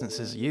the instance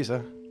is a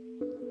user,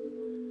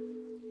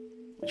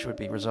 which would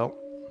be result,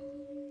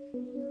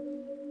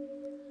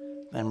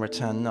 then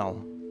return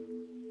null.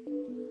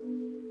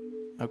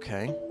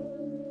 Okay.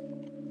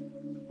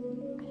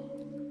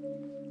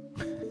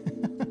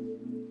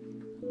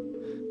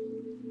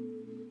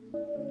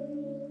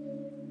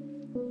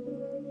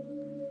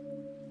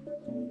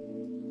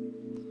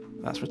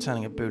 That's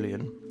returning a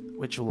boolean,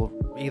 which will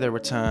either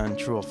return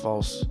true or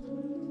false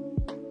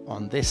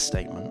on this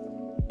statement.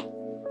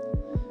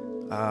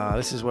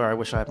 This is where I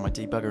wish I had my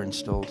debugger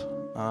installed,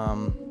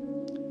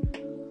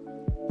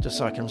 just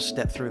so I can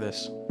step through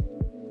this.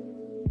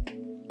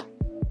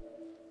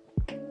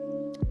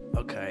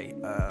 Okay,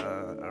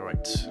 all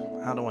right.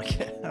 How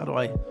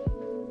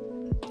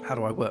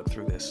do I work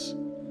through this?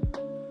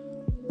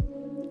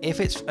 If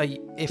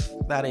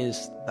that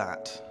is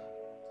that.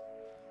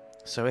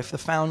 So if the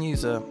found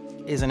user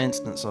is an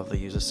instance of the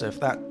user, so if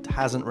that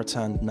hasn't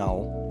returned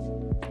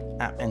null,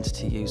 app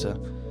entity user,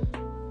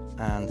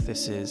 and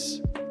this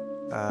is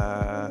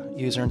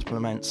user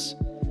implements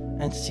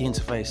entity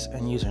interface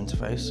and user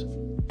interface.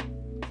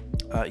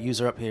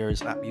 User up here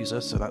is app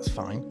user, so that's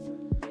fine.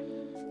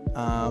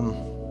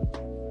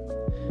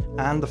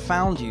 And the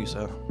found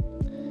user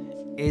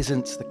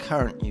isn't the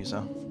current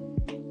user.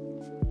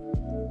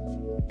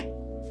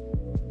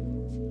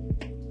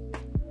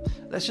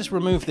 Let's just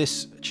remove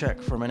this check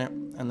for a minute,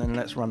 and then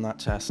let's run that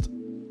test.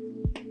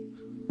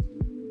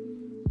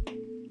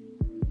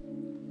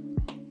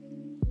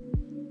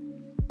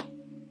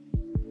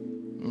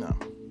 No.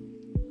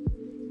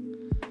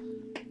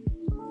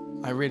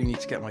 I really need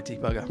to get my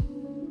debugger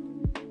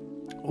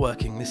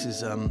working. This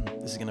is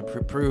going to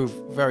prove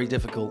very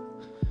difficult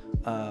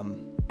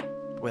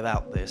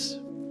without this.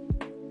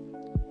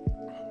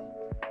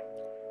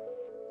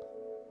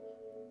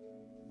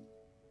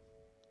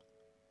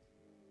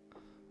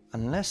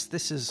 Unless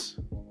this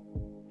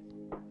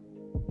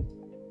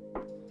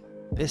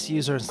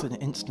user is an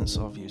instance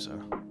of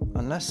user.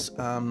 Unless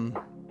what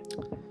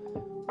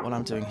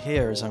I'm doing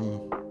here is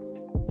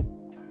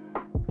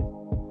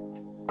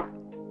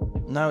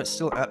no, it's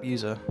still app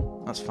user.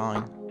 That's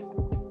fine.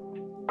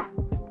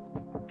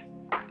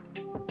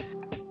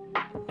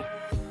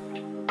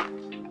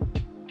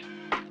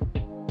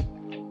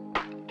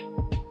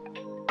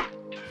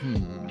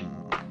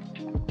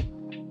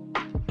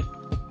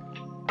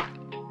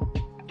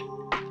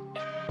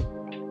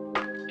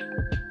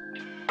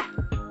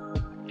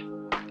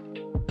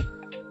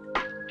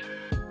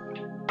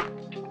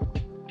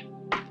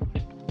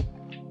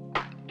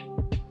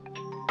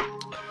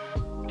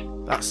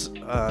 That's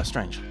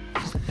strange.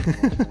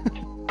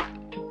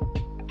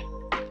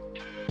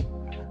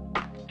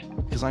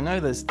 Because I know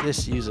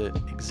this user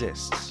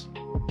exists,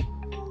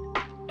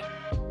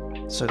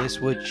 so this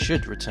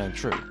should return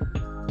true.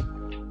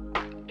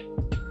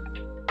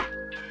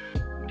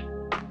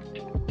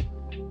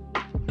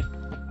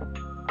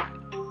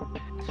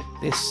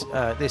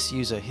 This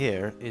user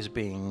here is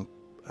being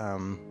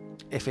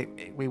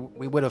we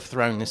would have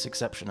thrown this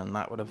exception and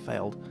that would have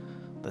failed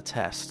the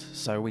test,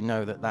 so we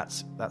know that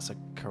that's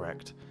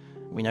correct.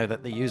 We know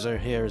that the user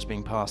here is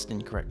being passed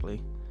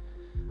incorrectly,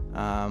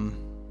 and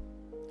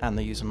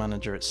the user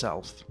manager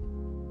itself.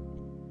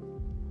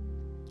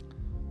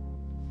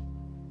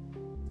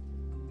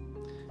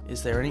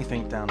 Is there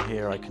anything down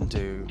here I can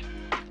do?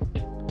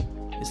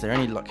 Is there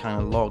any kind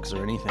of logs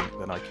or anything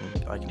that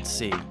I can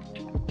see?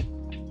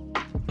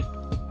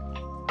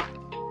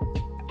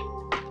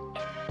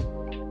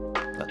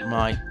 That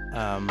might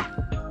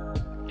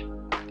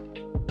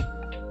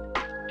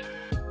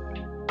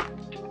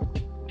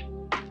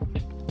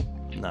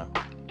no,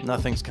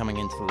 nothing's coming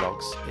into the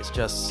logs. It's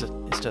just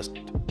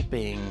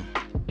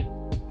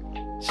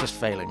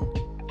failing.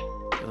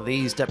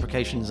 These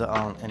deprecations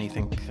aren't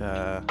anything.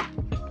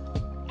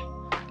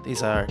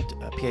 These are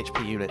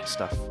PHP unit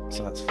stuff,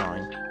 so that's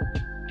fine.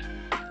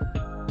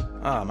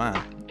 Oh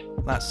man,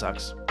 that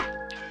sucks.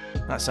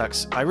 That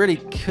sucks. I really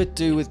could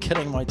do with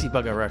getting my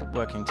debugger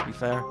working, to be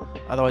fair.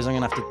 Otherwise I'm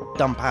going to have to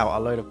dump out a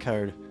load of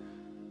code.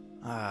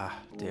 Ah,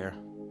 dear.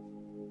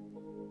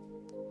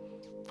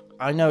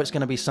 I know it's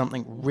going to be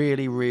something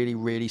really, really,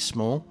 really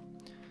small.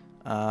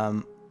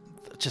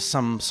 Just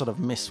some sort of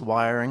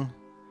miswiring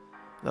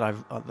that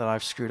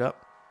I've screwed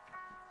up.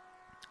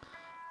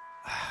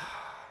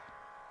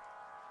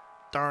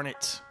 Darn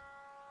it.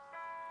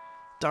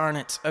 Darn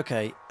it.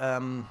 Okay.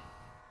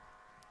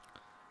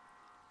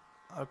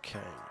 Okay.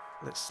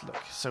 Let's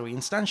look. So we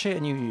instantiate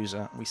a new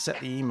user. We set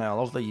the email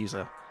of the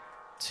user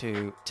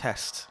to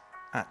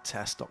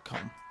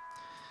test@test.com.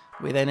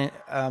 We then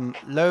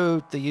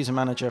load the user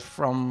manager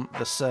from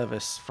the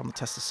service, from the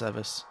tester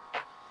service,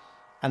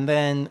 and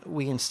then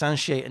we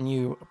instantiate a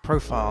new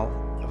profile,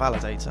 a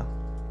validator.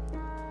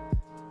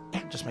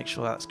 Just make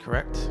sure that's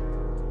correct.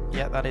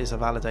 Yeah, that is a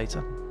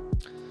validator.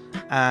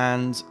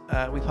 And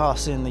we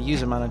pass in the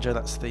user manager,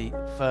 that's the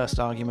first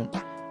argument,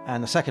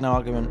 and the second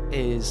argument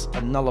is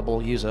a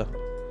nullable user.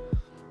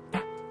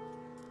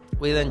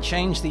 we then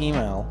change the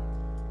email.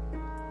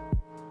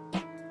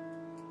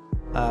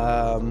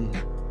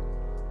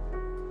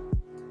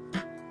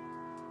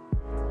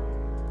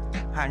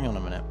 Hang on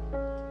a minute.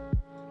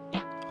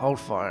 Hold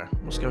fire.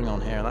 What's going on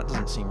here? That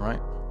doesn't seem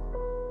right.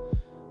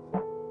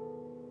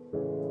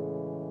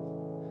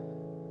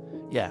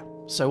 Yeah,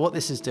 so what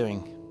this is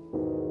doing,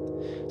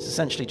 it's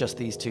essentially just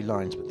these two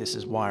lines, but this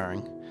is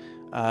wiring.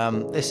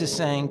 This is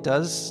saying,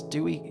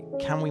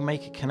 can we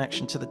make a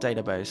connection to the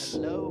database?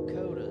 Hello,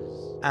 coders.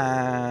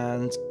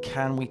 And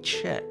can we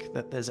check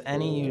that there's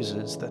any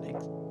users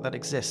that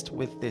exist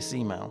with this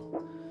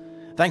email?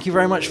 Thank you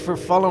very much for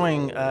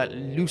following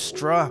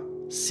Lustra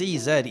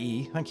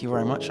CZE. Thank you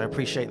very much. I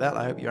appreciate that.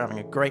 I hope you're having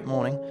a great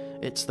morning.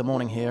 It's the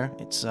morning here.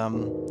 It's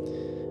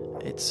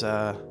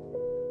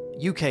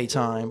UK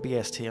time,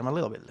 BST. I'm a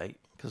little bit late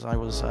because I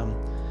was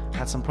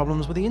had some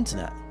problems with the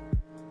internet.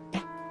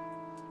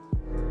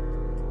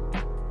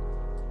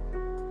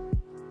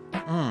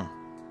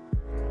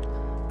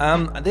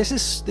 This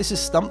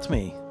has stumped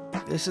me.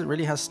 This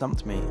really has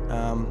stumped me.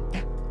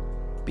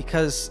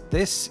 Because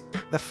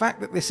the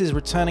fact that this is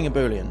returning a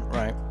Boolean,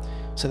 right?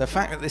 So the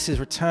fact that this is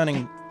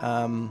returning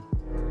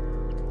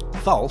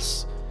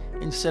false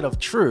instead of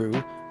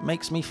true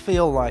makes me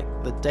feel like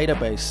the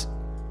database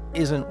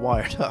isn't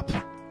wired up.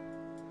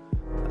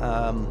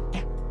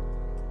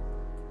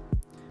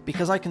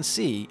 Because I can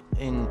see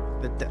in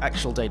the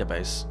actual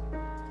database,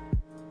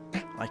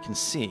 I can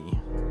see,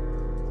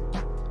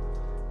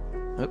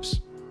 oops,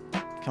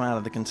 come out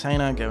of the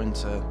container, go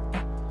into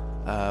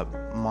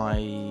my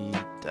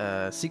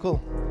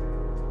SQL.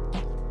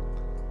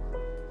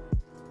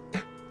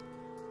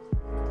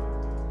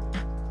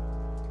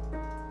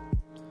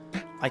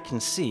 I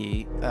can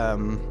see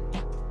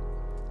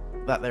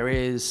that there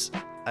is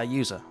a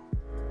user.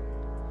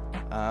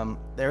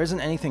 There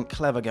isn't anything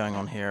clever going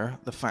on here.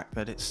 The fact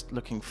that it's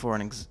looking for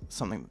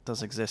something that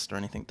does exist or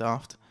anything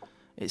daft.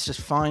 It's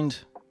just find.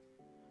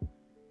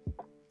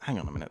 Hang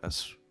on a minute,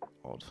 that's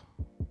odd.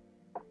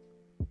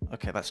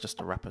 Okay, that's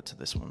just a wrapper to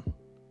this one.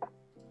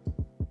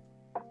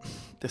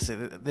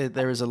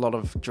 There is a lot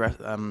of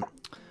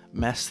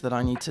mess that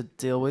I need to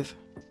deal with.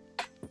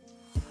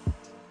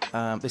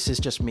 This is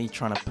just me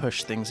trying to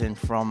push things in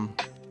from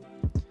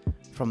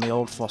the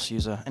old FOSS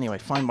user. Anyway,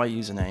 find by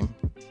username.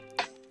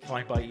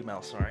 Find by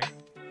email, sorry.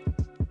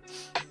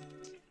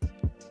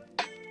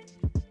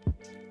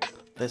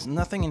 There's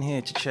nothing in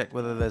here to check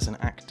whether there's an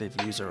active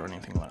user or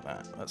anything like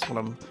that. That's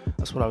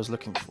what I was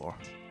looking for.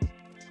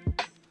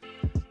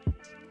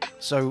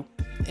 So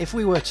if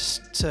we were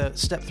to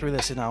step through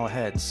this in our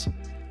heads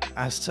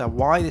as to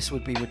why this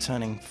would be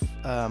returning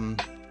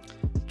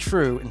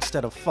true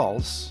instead of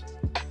false,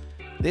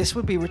 this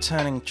would be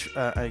returning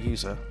a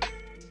user.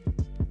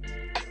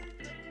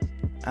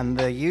 And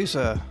the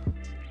user,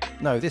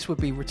 no, this would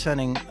be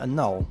returning a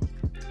null.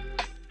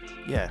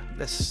 Yeah,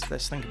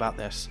 let's think about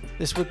this.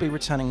 This would be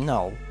returning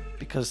null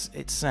because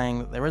it's saying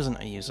that there isn't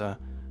a user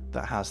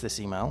that has this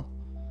email,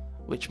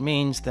 which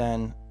means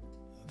then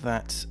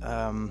that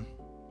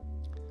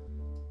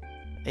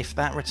if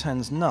that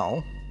returns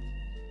null,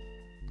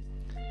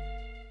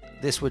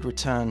 this would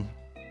return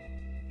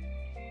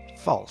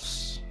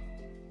false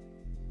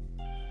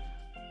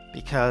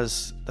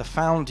because the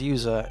found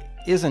user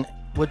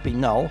would be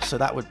null, so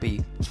that would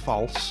be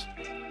false.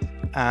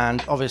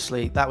 And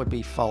obviously that would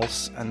be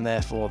false, and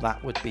therefore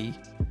that would be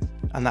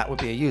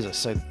a user.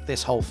 So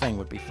this whole thing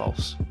would be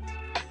false.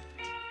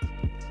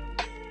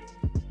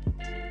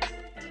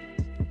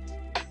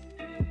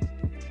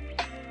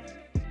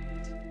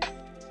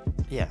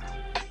 Yeah.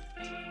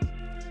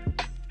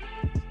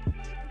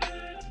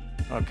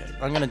 Okay,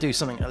 I'm going to do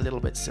something a little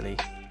bit silly.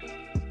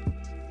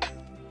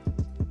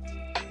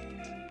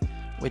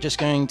 We're just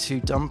going to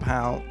dump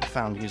out the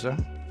found user.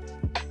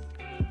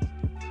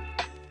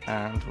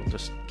 And we'll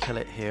just kill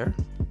it here.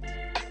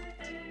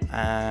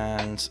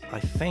 And I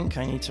think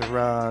I need to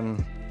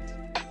run,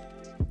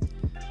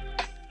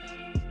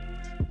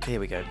 here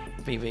we go,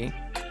 VV.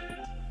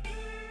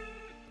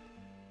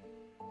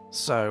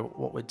 So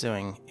what we're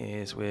doing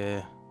is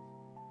we're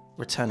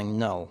returning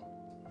null.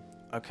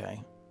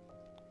 Okay.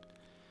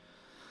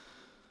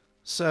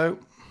 So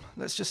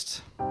let's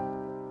just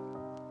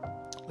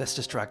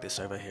drag this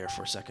over here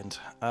for a second.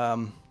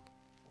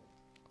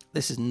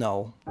 This is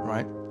null,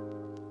 right?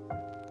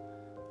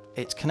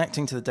 It's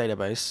connecting to the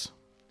database.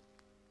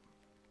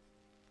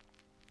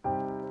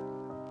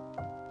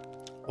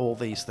 All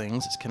these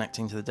things, it's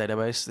connecting to the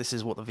database. This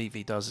is what the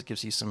VV does. It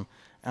gives you some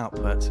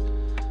output.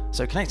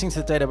 So connecting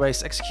to the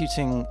database,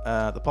 executing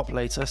the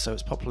populator. So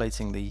it's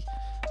populating the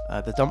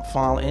dump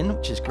file in,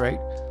 which is great.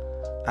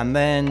 And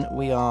then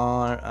we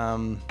are.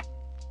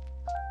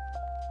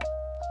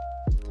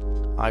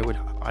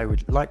 I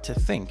would like to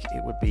think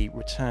it would be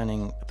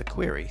returning the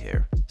query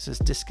here. It says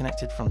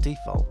disconnected from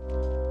default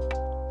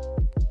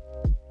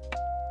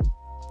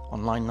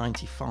on line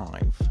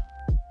 95.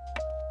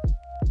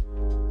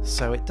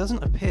 So it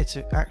doesn't appear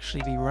to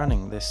actually be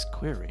running this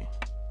query.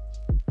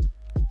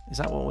 Is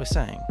that what we're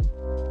saying?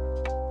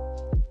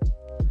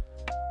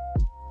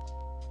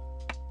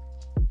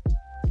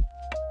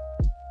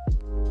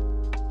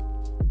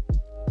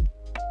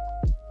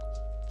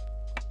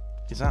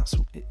 Is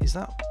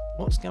that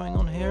what's going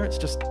on here? It's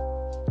just...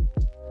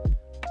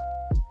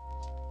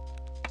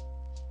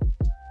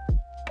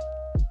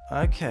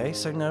 Okay,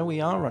 so no,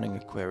 we are running a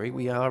query.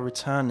 We are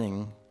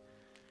returning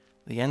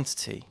the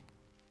entity.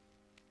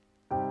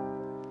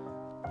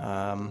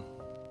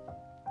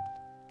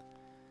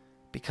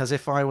 Because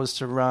if I was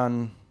to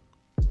run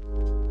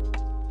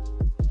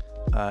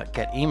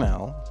get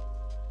email,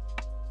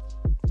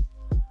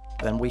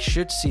 then we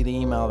should see the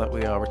email that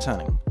we are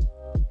returning.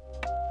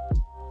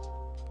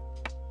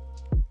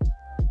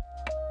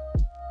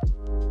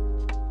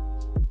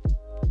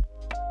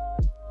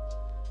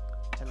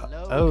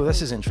 Oh,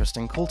 this is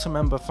interesting. Call to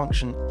member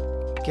function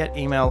get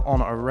email on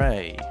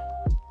array.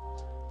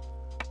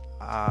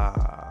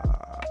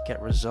 Get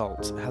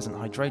result. It hasn't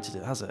hydrated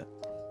it, has it?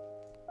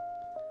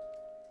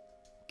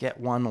 Get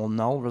one or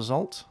null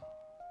result.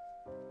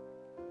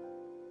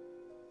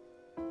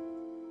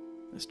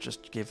 Let's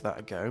just give that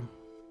a go.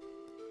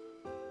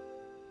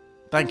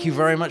 Thank you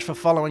very much for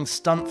following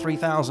Stunt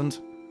 3000.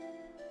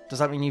 Does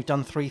that mean you've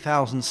done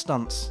 3,000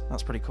 stunts?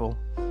 That's pretty cool.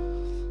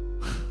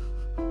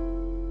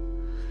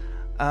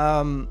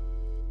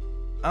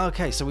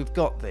 Okay, so we've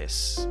got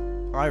this.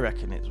 I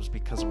reckon it was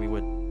because we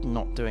were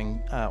not doing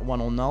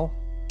one or null.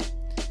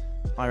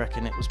 I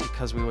reckon it was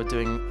because we were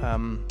doing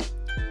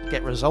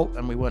get result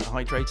and we weren't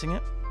hydrating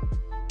it.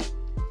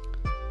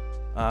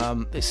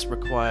 This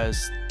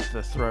requires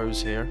the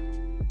throws here.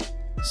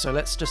 So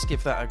let's just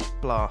give that a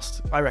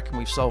blast. I reckon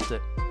we've solved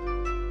it.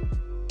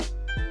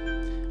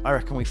 I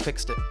reckon we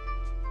fixed it.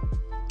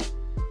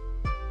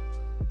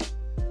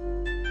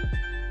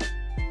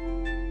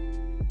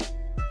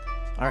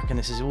 I reckon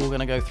this is all going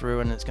to go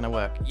through and it's going to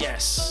work.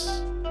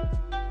 Yes.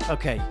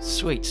 Okay,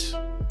 sweet.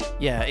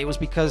 Yeah, it was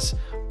because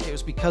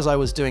I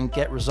was doing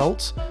get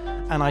result,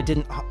 and I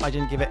didn't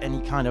give it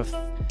any kind of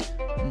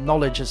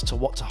knowledge as to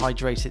what to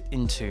hydrate it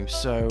into.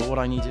 So what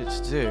I needed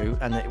to do,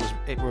 and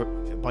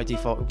by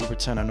default it will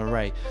return an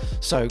array.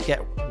 So get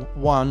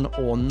one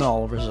or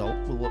null result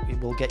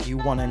will get you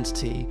one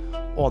entity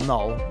or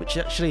null, which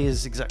actually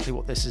is exactly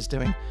what this is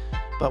doing,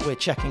 but we're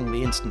checking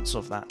the instance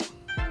of that.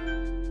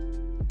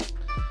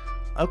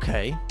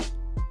 Okay,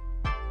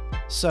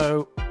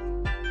 so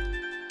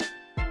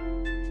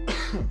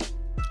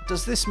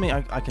does this mean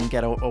I can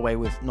get away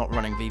with not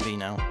running VV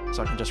now,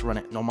 so I can just run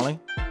it normally?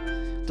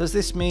 Does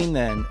this mean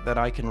then that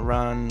I can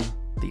run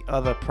the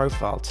other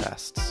profile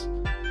tests?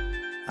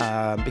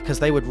 Because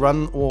they would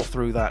run all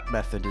through that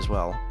method as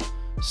well.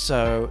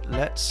 So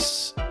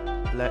let's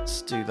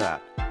do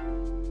that.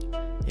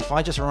 If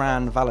I just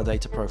ran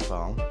validator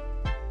profile,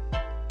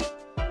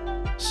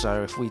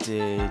 so if we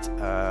did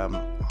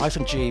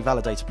 -g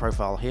validator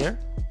profile here,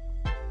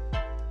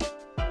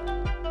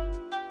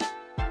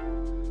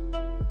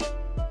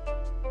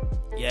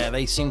 yeah,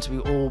 they seem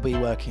to all be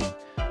working.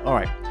 All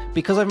right,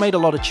 because I've made a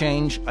lot of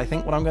change, I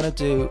think what I'm going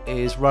to do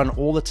is run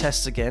all the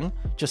tests again,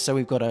 just so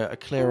we've got a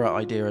clearer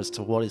idea as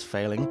to what is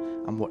failing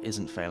and what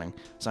isn't failing.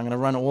 So I'm going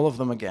to run all of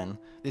them again.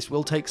 This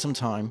will take some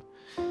time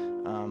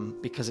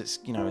because it's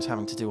it's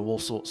having to do all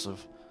sorts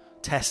of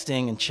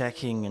testing and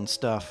checking and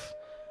stuff.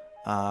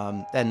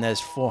 Then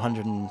there's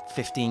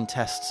 415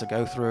 tests to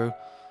go through,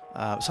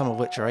 some of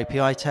which are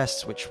API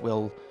tests, which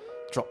will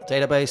drop the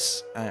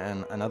database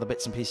and other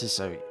bits and pieces,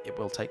 so it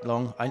will take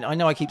long. I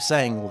know I keep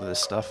saying all of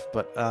this stuff,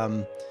 but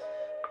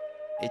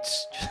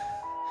it's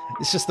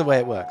just the way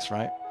it works,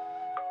 right?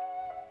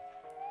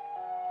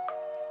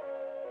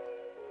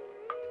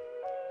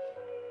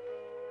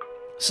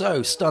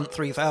 So, Stunt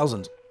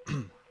 3000.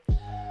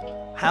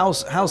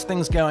 How's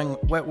things going?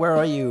 Where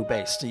are you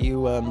based? Are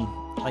you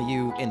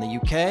in the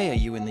UK?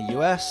 Are you in the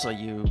US? Are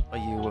you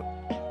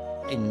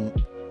in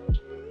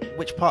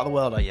which part of the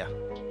world are you?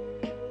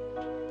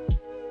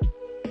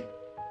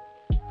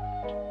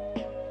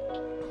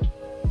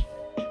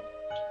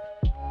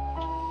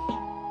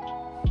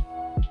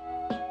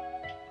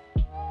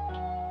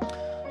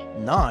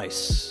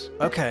 Nice.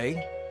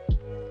 Okay.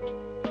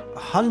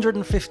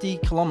 150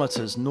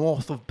 kilometers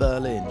north of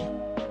Berlin.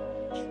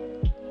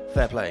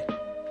 Fair play.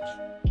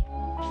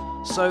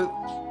 So,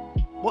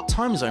 what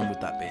time zone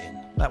would that be in?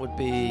 That would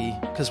be,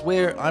 because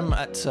I'm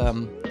at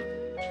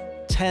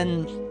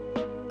 10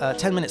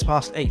 minutes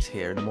past 8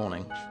 here in the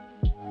morning.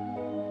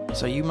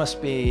 So you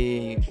must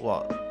be,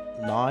 what,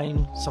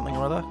 9 something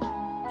or other?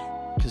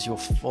 Because you're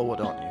forward,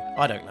 aren't you?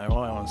 I don't know.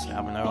 I honestly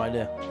have no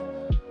idea.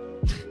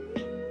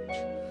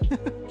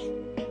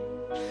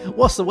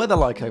 What's the weather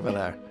like over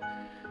there?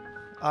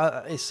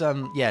 It's,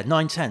 yeah,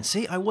 9:10.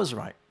 See, I was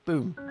right.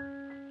 Boom.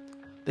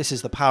 This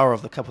is the power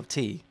of the cup of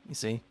tea, you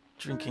see?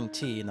 Drinking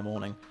tea in the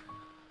morning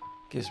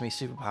gives me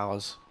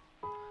superpowers.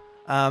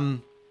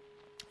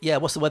 Yeah,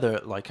 what's the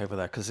weather like over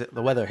there? Because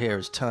the weather here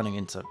is turning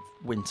into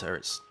winter.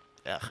 It's...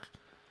 ugh.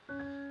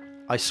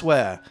 I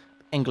swear,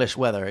 English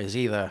weather is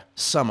either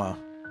summer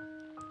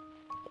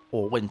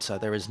or winter.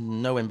 There is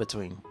no in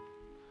between.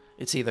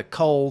 It's either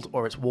cold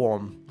or it's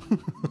warm.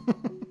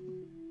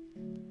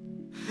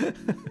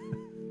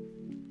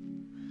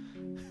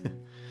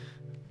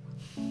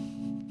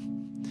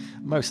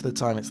 Most of the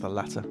time it's the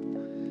latter.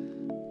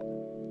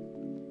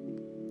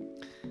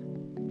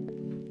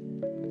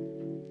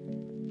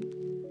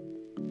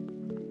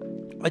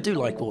 I do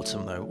like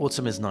autumn though.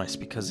 Autumn is nice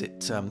because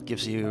it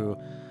gives you,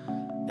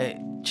 it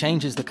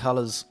changes the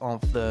colours of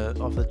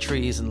the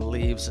trees and the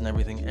leaves and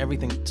everything.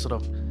 Everything sort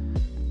of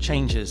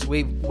changes.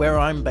 Where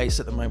I'm based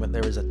at the moment,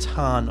 there is a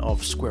ton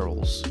of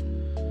squirrels,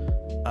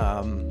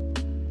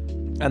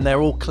 and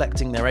they're all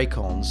collecting their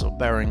acorns or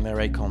burying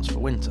their acorns for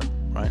winter,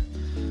 right?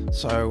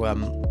 So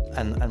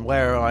and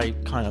where I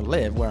kind of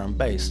live, where I'm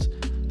based,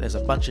 there's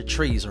a bunch of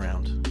trees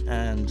around,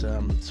 and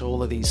so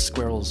all of these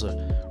squirrels are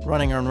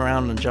running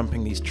around and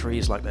jumping these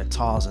trees like they're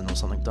Tarzan or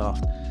something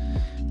daft.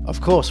 Of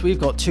course, we've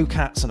got 2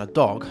 cats and a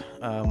dog.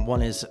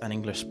 One is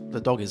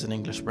the dog is an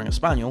English Springer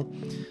Spaniel,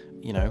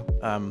 you know,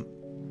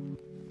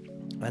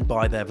 and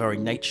by their very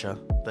nature,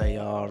 they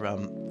are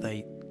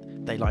they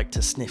like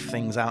to sniff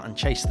things out and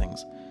chase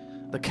things.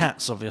 The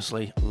cats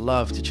obviously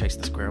love to chase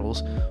the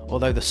squirrels,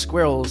 although the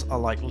squirrels are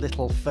like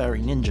little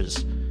furry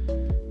ninjas,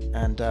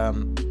 and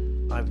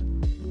I've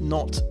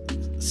not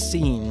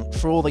seen,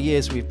 for all the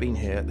years we've been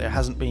here, there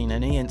hasn't been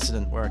any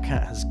incident where a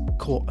cat has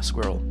caught a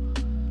squirrel.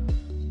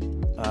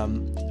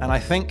 And I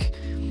think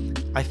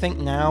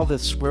now the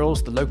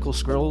squirrels, the local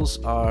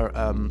squirrels, are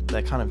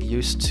they're kind of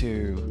used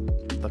to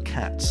the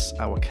cats,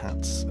 our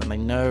cats, and they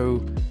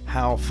know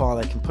how far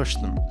they can push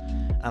them.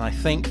 And I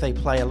think they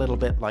play a little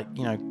bit like,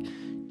 you know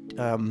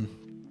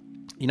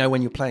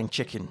when you're playing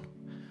chicken,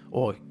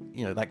 or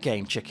you know that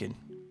game Chicken,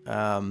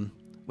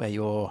 where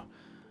you're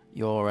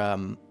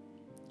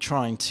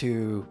trying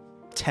to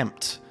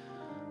tempt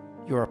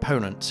your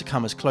opponent to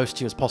come as close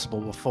to you as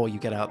possible before you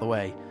get out of the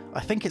way. I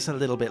think it's a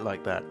little bit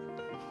like that.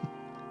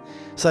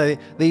 So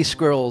these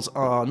squirrels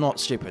are not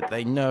stupid.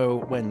 They know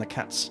when the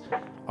cats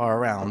are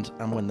around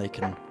and when they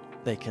can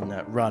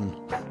run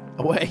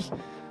away.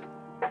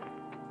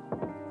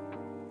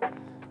 A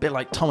bit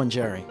like Tom and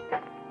Jerry.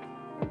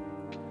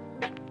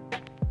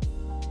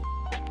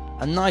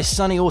 A nice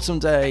sunny autumn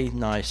day.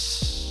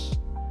 Nice.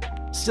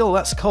 Still,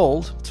 that's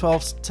cold.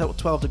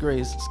 12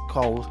 degrees. It's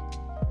cold.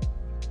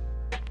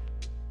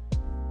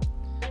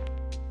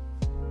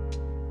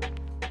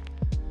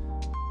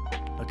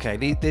 Okay,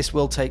 this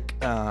will take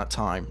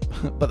time,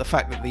 but the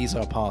fact that these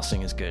are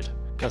passing is good,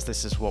 because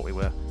this is what we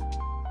were,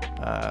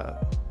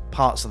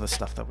 parts of the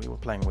stuff that we were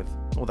playing with,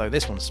 although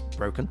this one's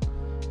broken.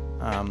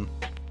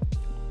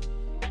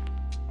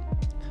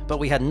 But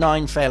we had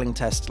 9 failing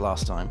tests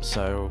last time,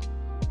 so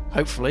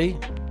hopefully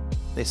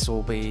this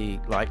will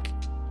be like,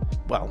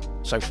 well,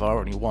 so far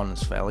only 1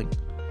 is failing.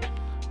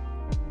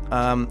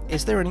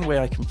 Is there any way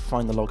I can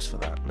find the logs for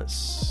that?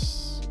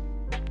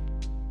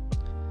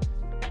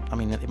 I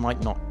mean, it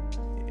might not,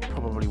 it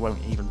probably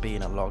won't even be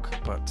in a log,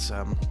 but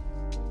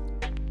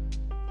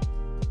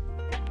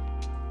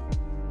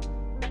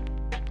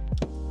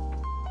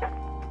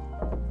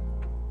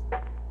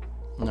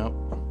no.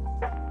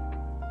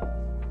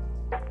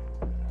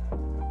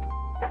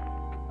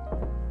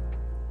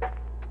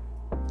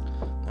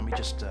 Let me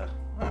just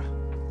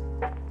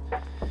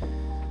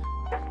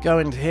go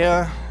into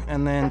here,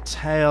 and then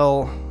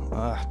tail,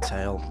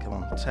 come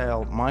on,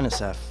 tail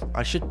 -F.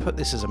 I should put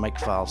this as a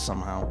makefile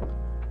somehow.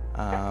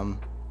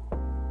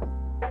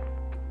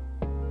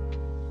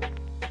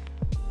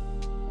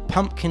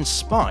 Pumpkin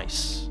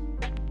spice.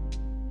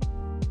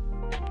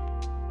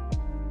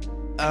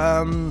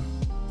 I've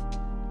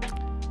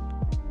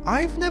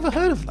never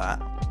heard of that.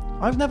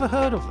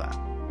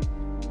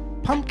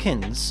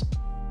 Pumpkins,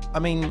 I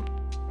mean,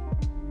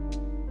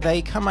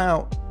 they come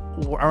out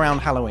around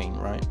Halloween,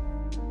 right?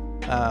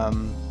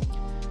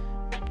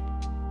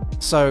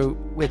 So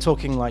we're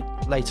talking like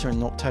later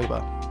in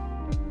October.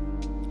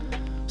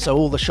 So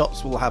all the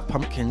shops will have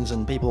pumpkins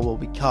and people will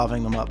be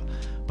carving them up.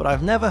 But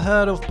I've never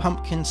heard of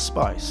pumpkin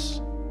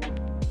spice.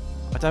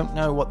 I don't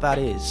know what that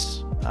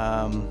is.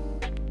 I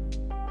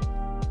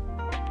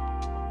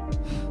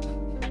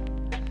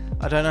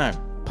don't know.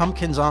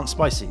 Pumpkins aren't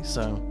spicy,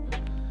 so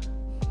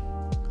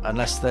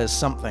unless there's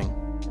something.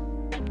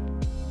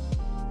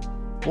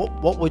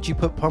 What would you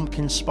put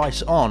pumpkin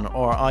spice on,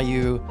 or are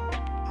you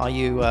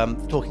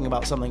talking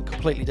about something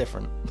completely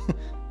different?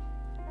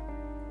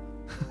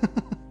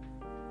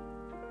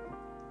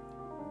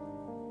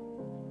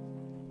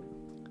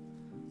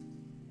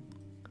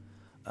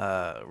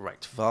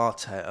 Right, var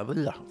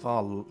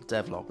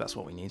devlog, that's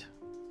what we need.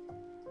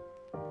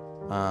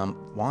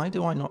 Why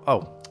do I not?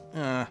 Oh,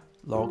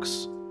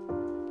 logs,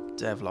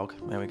 devlog.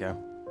 There we go.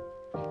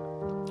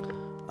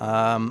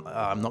 I'm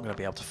not going to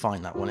be able to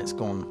find that one. It's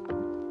gone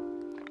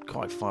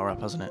quite far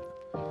up, hasn't it?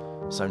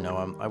 So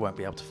no, I won't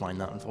be able to find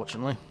that,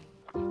 unfortunately.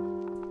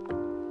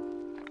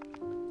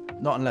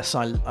 Not unless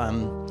I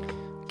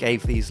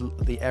gave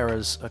the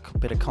errors a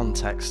bit of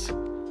context.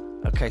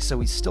 Okay, so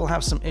we still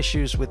have some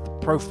issues with the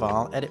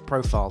profile. Edit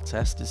profile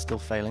test is still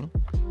failing.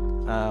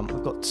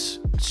 We've got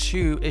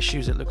 2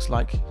 issues, it looks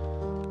like.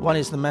 One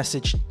is the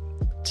message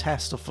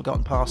test or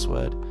forgotten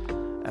password,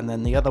 and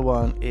then the other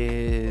one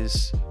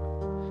is,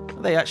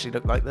 they actually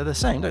look like they're the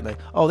same, don't they?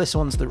 Oh, this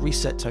one's the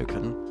reset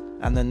token,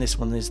 and then this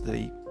one is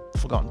the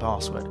forgotten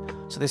password.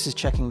 So this is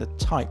checking the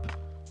type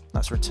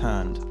that's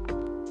returned.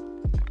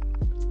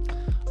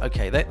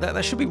 Okay,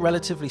 that should be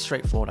relatively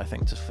straightforward, I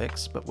think, to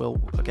fix. But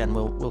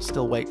we'll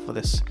still wait for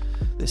this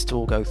to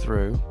all go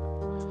through.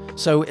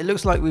 So it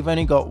looks like we've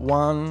only got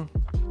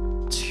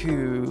 1,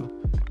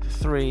 2,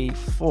 3,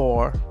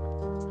 4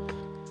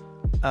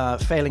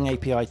 failing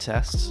API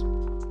tests,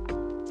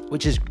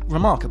 which is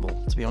remarkable,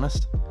 to be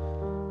honest.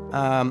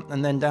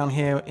 And then down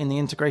here in the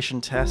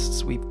integration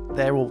tests,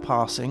 they're all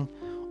passing.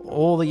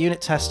 All the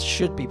unit tests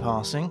should be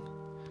passing,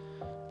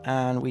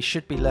 and we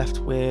should be left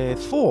with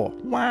 4.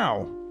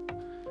 Wow,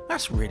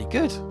 that's really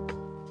good.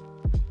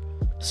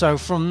 So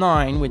from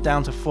 9, we're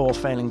down to 4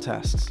 failing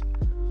tests.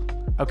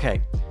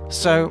 Okay,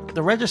 so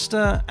the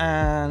register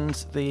and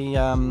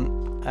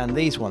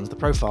these ones, the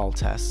profile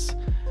tests,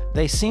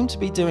 they seem to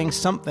be doing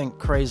something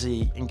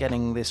crazy in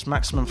getting this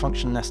maximum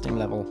function nesting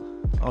level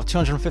of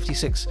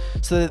 256.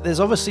 So there's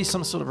obviously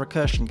some sort of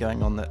recursion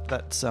going on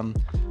that's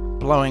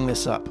blowing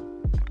this up.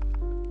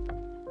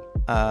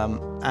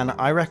 And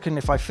I reckon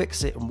if I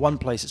fix it in one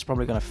place, it's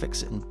probably going to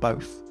fix it in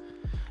both.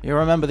 You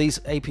remember these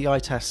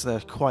API tests, they're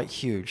quite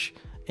huge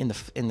in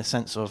the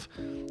sense of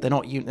they're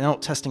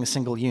not testing a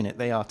single unit.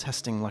 They are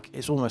testing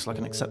it's almost like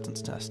an acceptance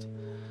test.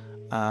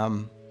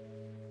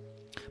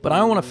 But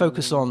I want to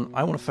focus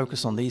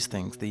on these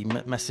things, the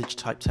message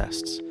type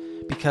tests,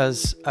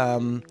 because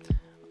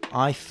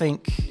I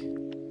think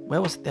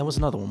there was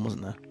another one,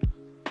 wasn't there?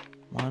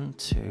 1,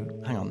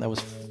 2. Hang on,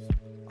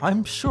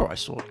 I'm sure I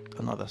saw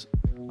another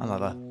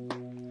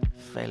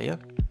failure,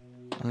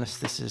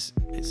 unless it's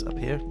up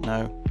here.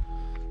 No.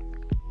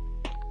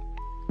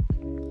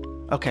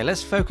 Okay,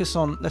 let's focus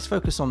on this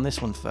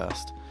one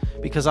first,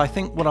 because I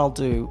think what I'll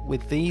do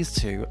with these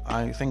two,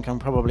 I think I'm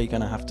probably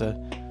going to have to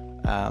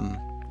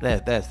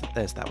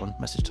there's that one,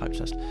 message type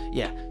test.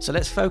 Yeah, so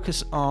let's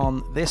focus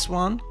on this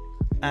one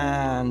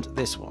and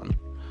this one.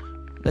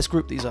 Let's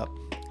group these up,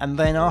 and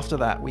then after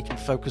that we can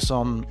focus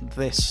on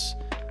this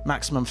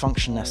maximum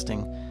function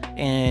nesting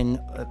in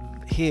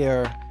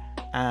here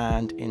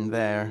and in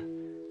there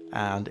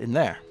and in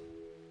there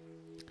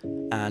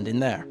and in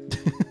there.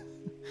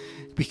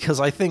 Because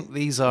I think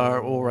these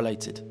are all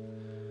related.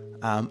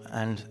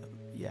 And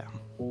yeah.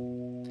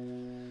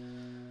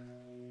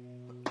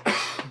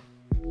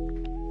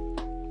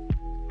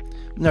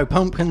 No,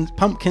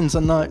 pumpkins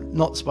are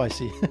not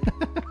spicy.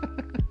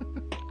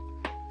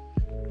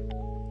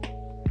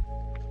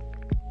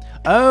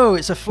 Oh,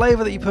 it's a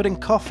flavor that you put in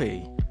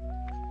coffee.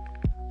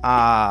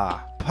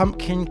 Ah,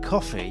 pumpkin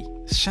coffee.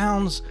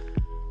 Sounds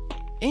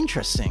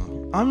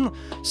interesting. I've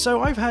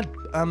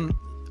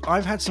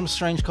had some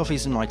strange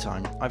coffees in my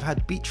time. I've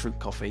had beetroot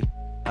coffee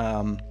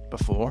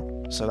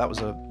before, so that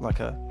was like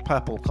a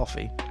purple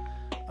coffee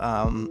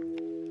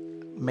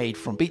made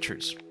from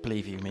beetroots,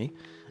 believe you me,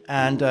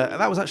 and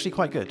that was actually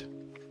quite good.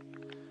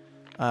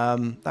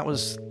 That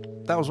was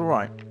all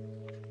right.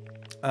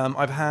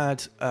 I've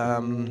had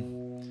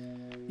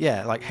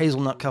like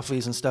hazelnut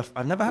coffees and stuff.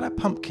 I've never had a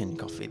pumpkin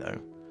coffee though,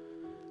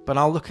 but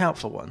I'll look out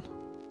for one.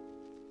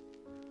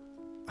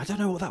 I don't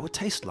know what that would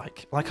taste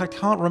like. I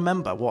can't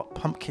remember what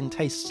pumpkin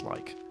tastes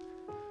like.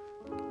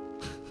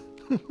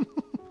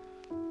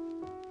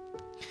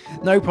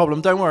 No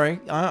problem. Don't worry.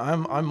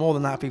 I'm more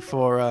than happy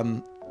for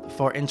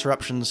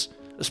interruptions,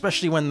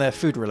 especially when they're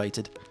food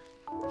related.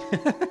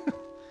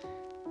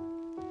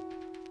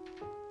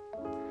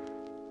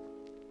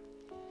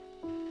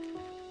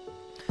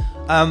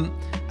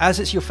 As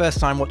it's your first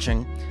time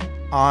watching,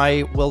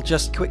 I will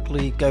just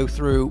quickly go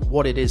through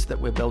what it is that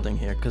we're building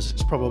here, because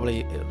it's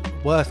probably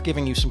worth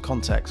giving you some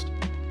context.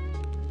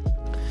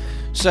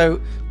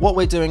 So what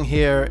we're doing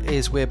here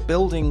is we're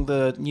building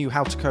the new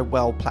How to Code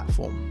Well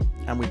platform,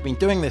 and we've been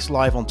doing this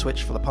live on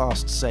Twitch for the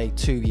past, say,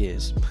 2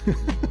 years.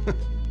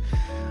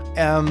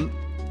 And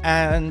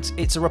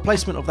it's a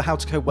replacement of the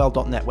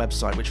howtocodewell.net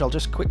website, which I'll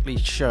just quickly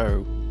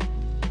show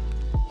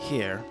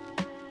here.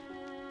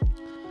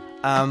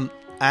 And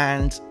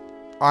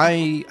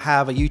I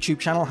have a YouTube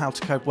channel, How to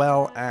Code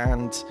Well,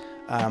 and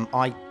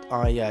I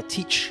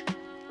teach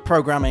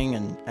programming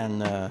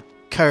and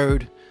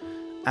code,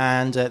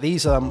 and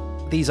these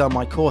are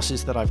my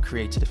courses that I've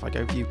created. If I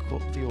go view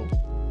all.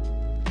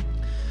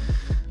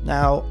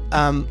 Now,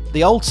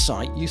 the old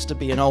site used to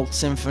be an old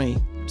Symfony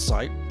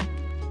site,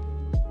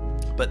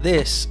 but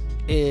this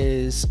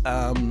is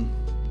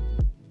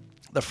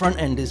the front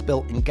end is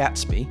built in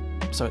Gatsby,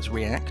 so it's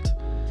React,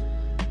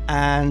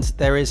 and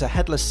there is a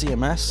headless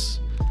CMS.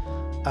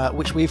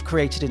 Which we've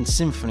created in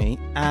Symfony,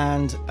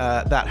 and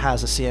that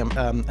has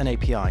an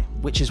API,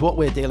 which is what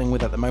we're dealing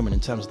with at the moment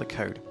in terms of the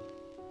code.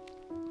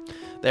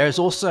 There is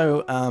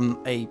also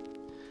a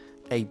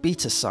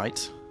beta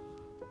site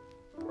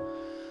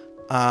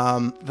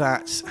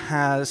that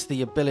has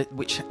the ability,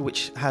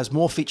 which has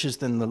more features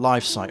than the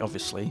live site.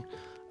 Obviously,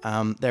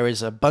 there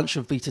is a bunch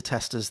of beta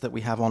testers that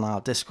we have on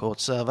our Discord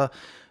server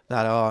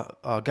that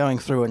are going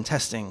through and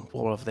testing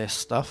all of this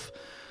stuff.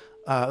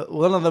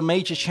 One of the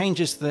major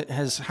changes that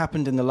has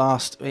happened in the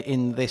last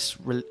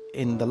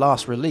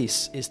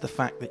release is the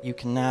fact that you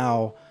can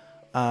now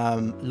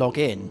log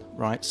in,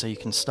 right? So you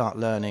can start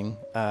learning.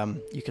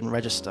 You can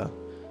register.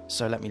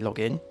 So let me log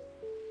in.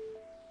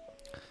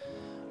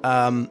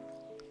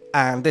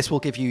 and this will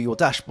give you your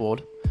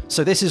dashboard.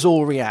 So this is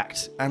all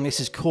React, and this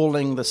is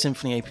calling the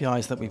Symfony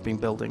APIs that we've been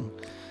building.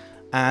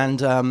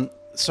 And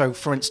so,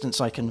 for instance,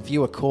 I can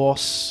view a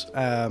course,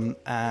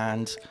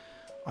 and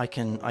I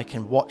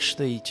can watch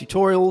the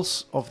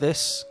tutorials of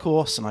this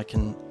course, and I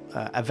can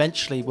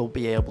eventually will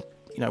be able,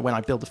 when I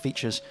build the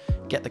features,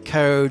 get the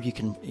code. You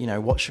can,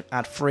 watch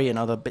ad-free and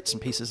other bits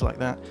and pieces like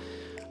that.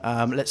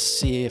 Let's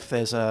see if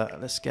there's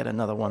let's get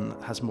another one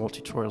that has more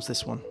tutorials.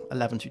 This one,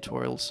 11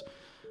 tutorials.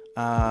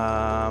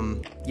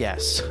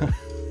 Yes,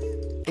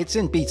 it's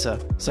in beta,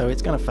 so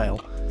it's going to fail.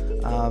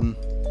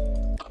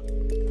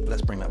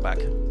 Let's bring that back.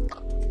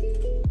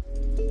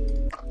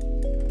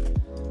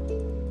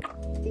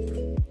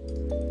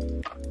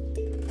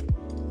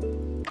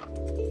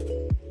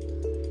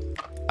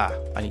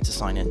 I need to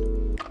sign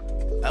in.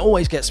 It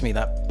always gets me,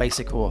 that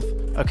basic auth.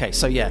 Okay,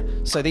 so yeah,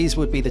 so these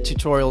would be the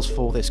tutorials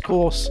for this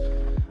course.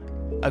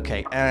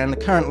 Okay, and the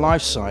current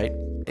live site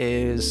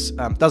is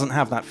doesn't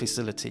have that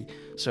facility.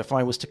 So if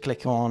I was to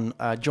click on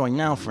join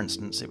now, for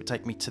instance, it would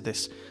take me to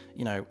this,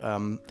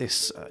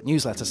 this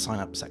newsletter sign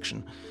up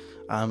section.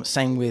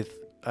 Same with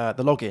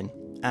the login.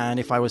 And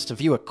if I was to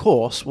view a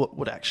course, what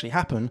would actually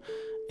happen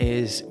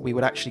is we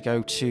would actually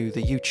go to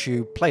the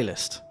YouTube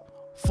playlist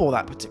for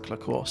that particular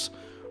course,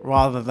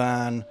 rather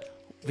than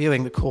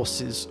viewing the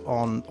courses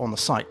on the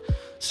site.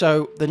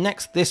 So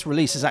this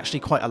release is actually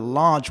quite a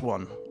large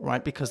one,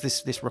 right? Because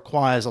this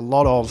requires a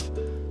lot of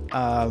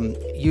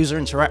user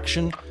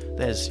interaction.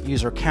 There's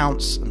user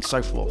accounts and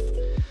so forth.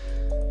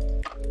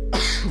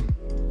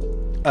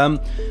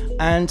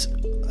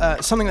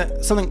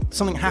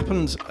 Something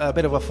happened, a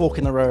bit of a fork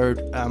in the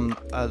road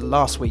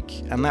last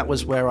week, and that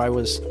was where I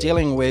was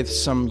dealing with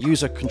some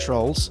user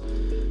controls.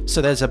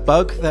 So there's a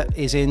bug that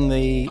is on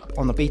the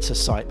beta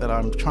site that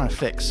I'm trying to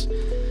fix,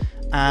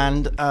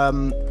 and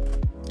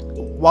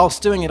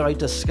whilst doing it, I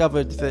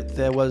discovered that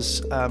there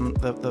was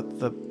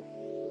the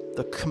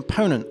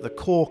component, the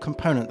core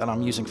component that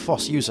I'm using,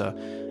 FOSS user,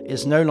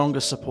 is no longer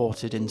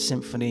supported in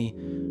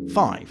Symfony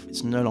 5.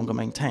 It's no longer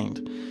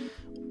maintained.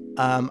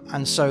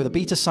 And so the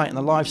beta site and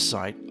the live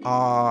site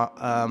are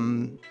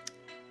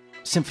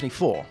Symfony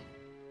 4.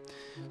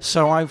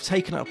 So I've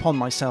taken it upon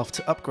myself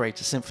to upgrade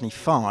to Symfony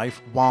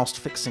 5 whilst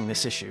fixing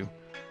this issue.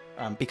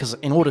 Because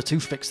in order to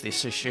fix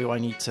this issue, I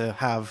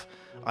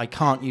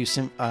can't use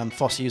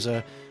FOSS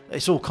user.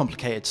 It's all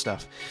complicated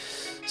stuff.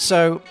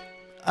 So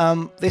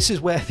this is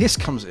where this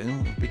comes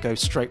in. We go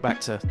straight back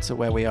to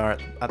where we are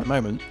at the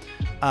moment.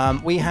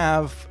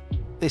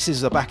 This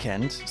is the back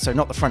end, so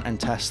not the front end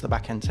tests, the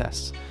back end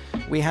tests.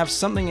 We have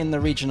something in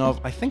the region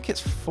of, I think it's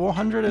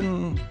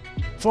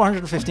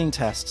 415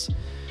 tests,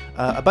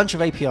 a bunch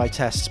of API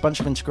tests, a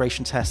bunch of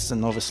integration tests,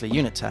 and obviously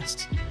unit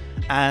tests.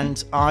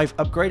 And I've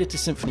upgraded to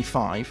Symfony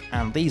 5,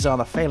 and these are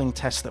the failing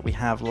tests that we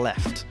have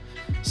left.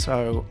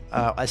 So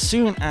as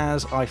soon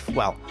as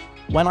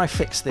when I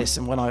fix this,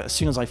 and as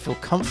soon as I feel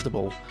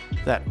comfortable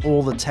that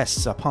all the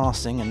tests are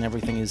passing and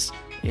everything is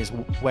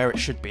where it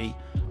should be,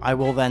 I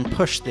will then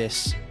push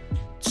this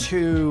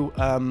to,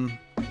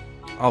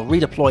 I'll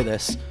redeploy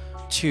this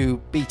to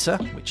beta,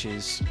 which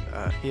is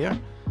here,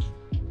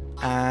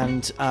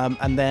 and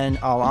then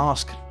I'll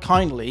ask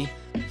kindly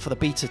for the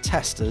beta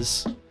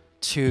testers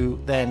to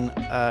then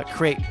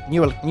create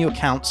new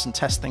accounts and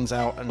test things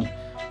out, and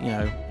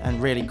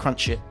and really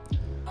crunch it.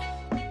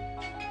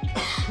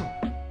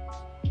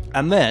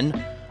 And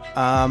then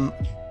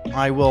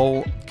I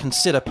will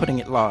consider putting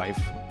it live.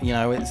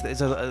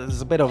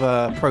 There's a bit of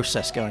a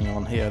process going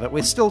on here that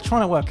we're still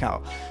trying to work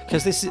out,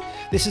 because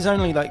this is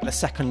only like the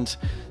second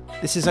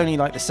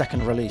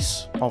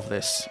release of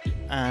this,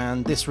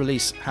 and this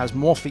release has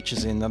more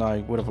features in than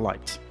I would have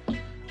liked.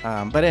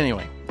 But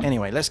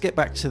anyway, let's get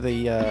back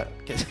to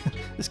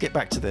let's get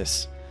back to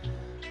this.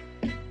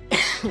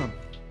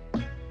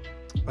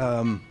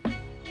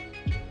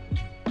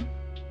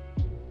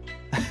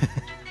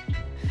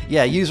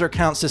 Yeah, user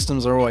account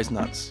systems are always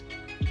nuts.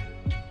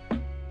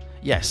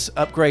 Yes,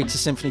 upgrade to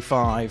Symfony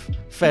 5,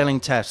 failing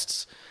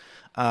tests,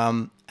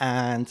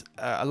 and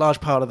a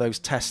large part of those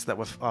tests that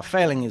are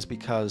failing is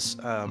because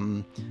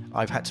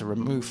I've had to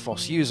remove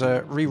FOSS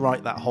user,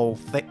 rewrite that whole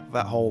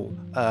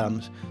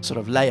sort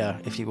of layer,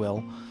 if you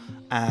will,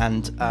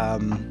 and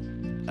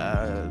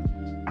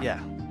yeah.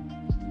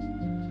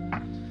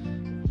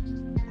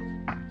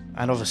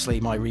 And obviously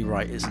my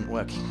rewrite isn't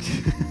working.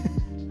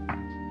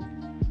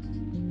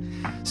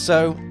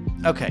 So,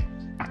 okay,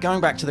 going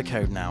back to the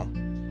code now.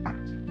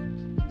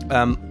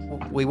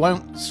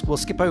 We'll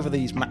skip over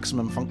these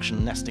maximum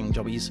function nesting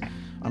jobbies.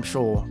 I'm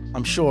sure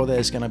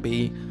there's going to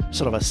be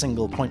sort of a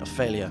single point of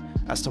failure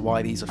as to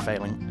why these are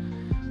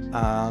failing.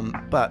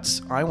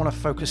 But I want to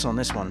focus on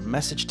this one,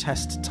 message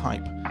test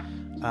type.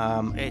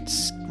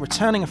 It's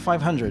returning a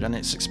 500 and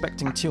it's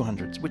expecting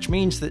 200, which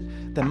means that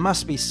there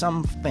must be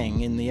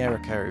something in the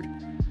error code,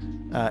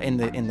 in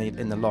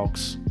the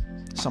logs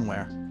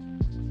somewhere.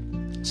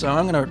 So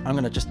I'm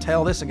gonna just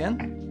tail this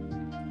again.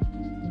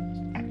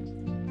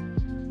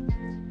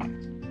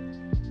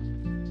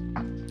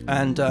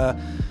 And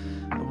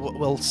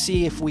we'll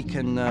see if we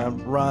can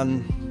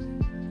run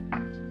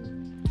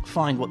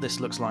find what this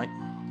looks like.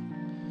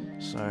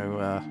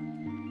 So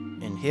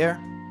in here,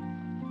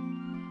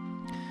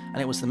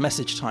 and it was the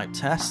message type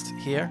test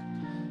here.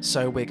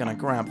 So we're going to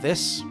grab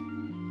this,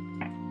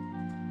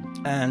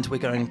 and we're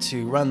going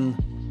to run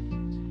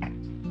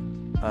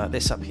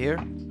this up here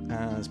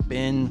as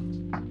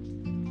bin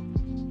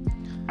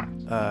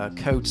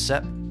code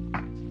set,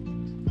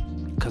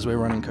 because we're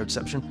running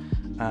codeception,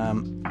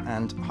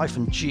 and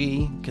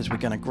 -g, because we're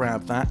going to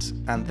grab that,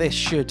 and this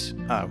should,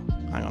 oh,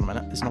 hang on a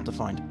minute, it's not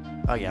defined.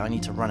 Oh yeah, I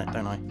need to run it,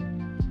 don't I?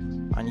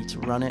 I need to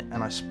run it,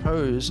 and I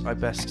suppose I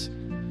best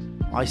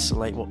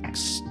isolate what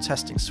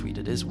testing suite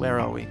it is. Where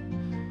are we?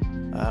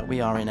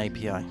 We are in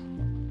API.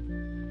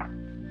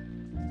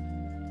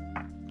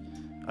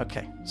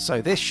 Okay,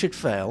 so this should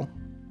fail,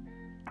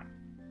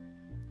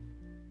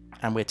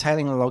 and we're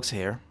tailing the logs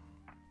here.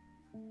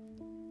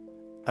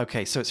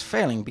 Okay, so it's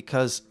failing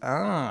because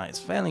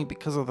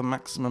of the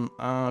maximum.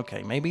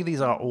 Okay, maybe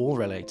these are all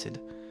related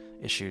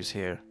issues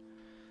here.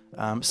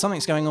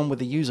 Something's going on with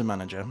the user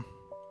manager,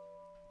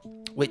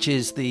 which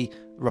is the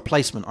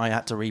replacement. I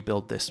had to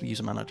rebuild this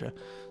user manager,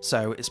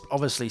 so it's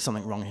obviously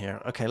something wrong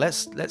here. Okay,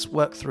 let's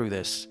work through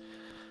this.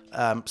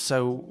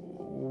 So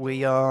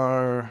we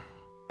are.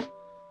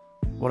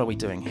 What are we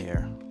doing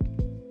here?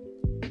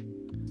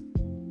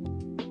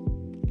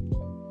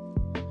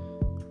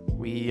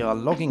 We are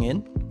logging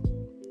in.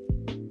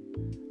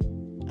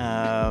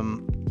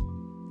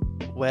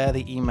 Where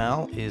the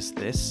email is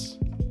this,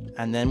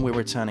 and then we're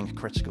returning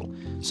critical.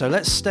 So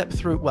let's step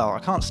through. Well, I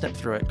can't step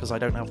through it because I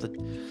don't have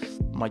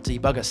my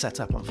debugger set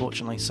up,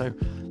 unfortunately. So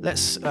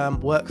let's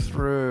work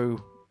through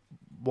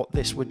what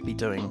this would be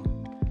doing.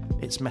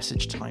 It's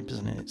message type,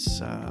 isn't it?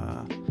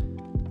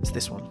 It's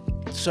this one.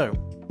 So,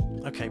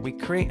 okay, we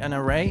create an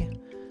array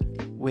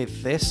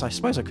with this. I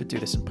suppose I could do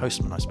this in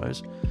Postman, I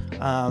suppose.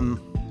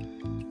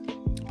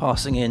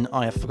 Passing in,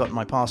 I have forgotten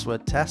my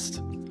password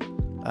test.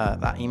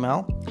 That email.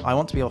 I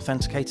want to be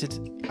authenticated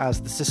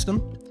as the system,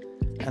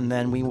 and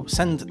then we will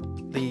send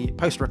the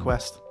post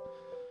request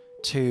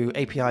to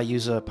API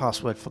user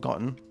password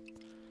forgotten.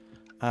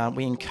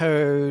 We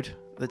encode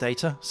the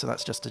data, so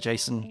that's just a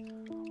JSON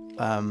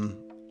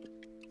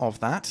of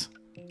that.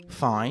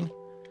 Fine.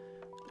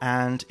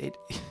 And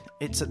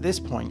it's at this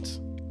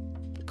point,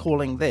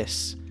 calling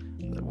this,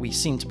 that we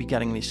seem to be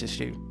getting this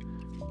issue.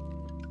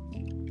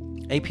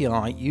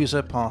 API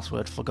user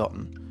password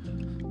forgotten.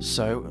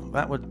 So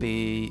that would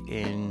be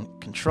in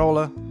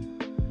controller,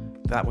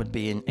 that would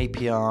be in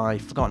API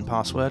forgotten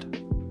password,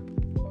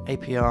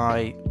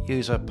 API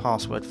user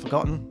password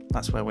forgotten,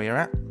 that's where we are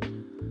at.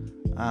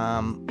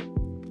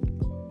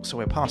 So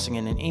we're passing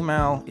in an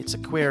email, it's a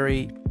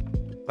query,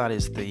 that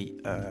is the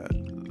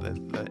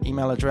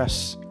email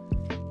address.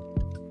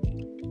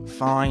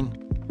 Fine,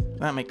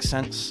 that makes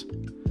sense.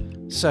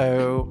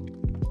 So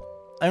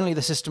only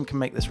the system can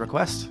make this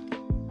request.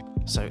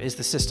 So is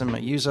the system a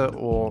user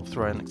or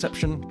throw an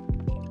exception?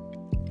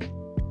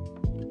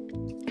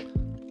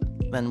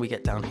 Then we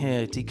get down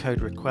here,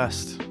 decode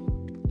request.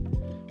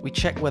 We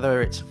check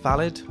whether it's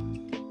valid.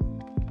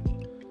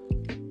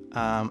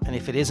 And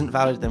if it isn't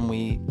valid, then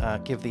we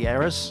give the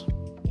errors.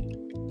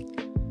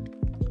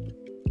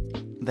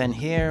 Then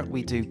here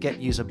we do get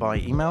user by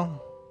email.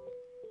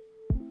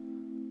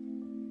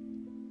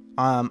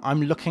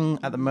 I'm looking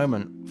at the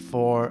moment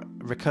for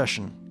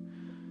recursion.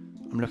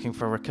 I'm looking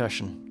for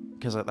recursion,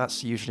 because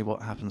that's usually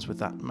what happens with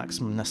that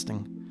maximum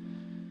nesting.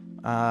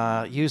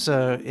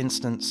 User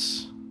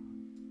instance,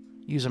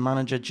 user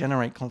manager,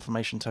 generate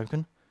confirmation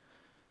token.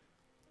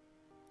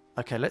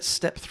 Okay, let's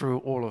step through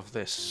all of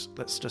this.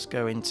 Let's just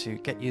go into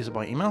get user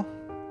by email.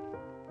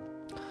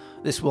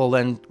 This will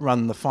then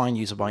run the find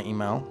user by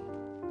email.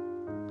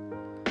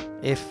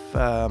 If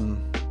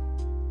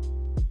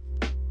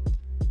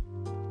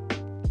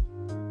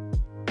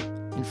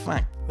in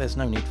fact, there's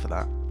no need for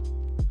that.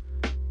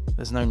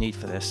 There's no need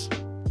for this.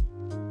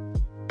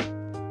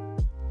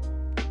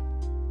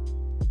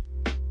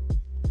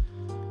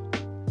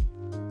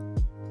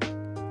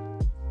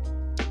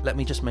 Let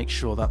me just make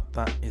sure that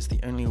that is the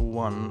only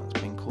one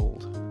that's being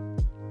called.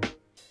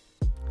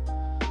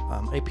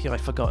 API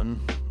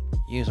forgotten,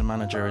 user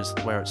manager is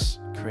where it's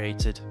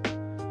created.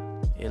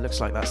 It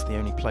looks like that's the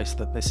only place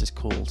that this is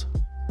called.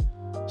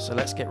 So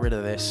let's get rid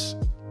of this.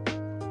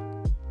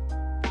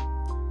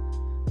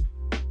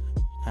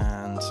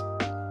 And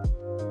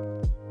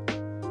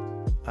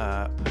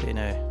put in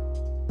a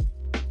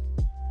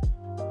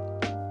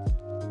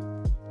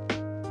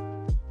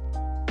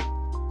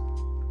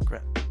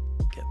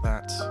get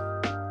that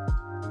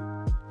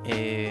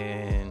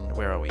in,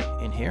 where are we?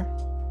 In here?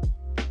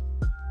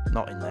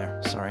 Not in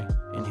there, sorry,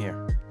 in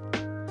here.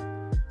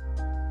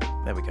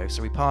 There we go.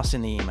 So we pass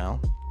in the email.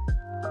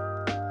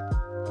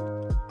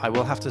 I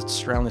will have to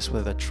surround this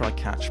with a try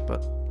catch,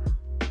 but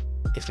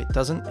if it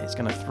doesn't, it's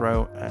going to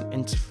throw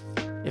an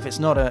if it's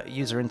not a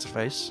user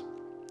interface,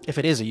 if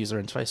it is a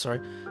user interface, sorry,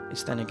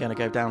 it's then going to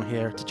go down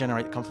here to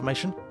generate the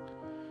confirmation.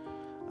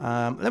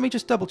 Let me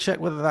just double check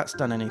whether that's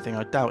done anything.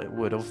 I doubt it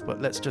would have,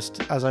 but let's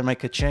just, as I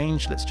make a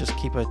change, let's just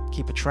keep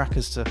a track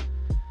as to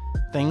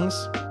things.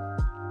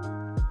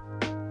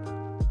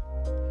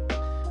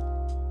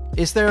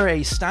 Is there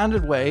a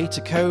standard way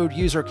to code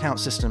user account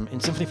system in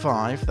Symfony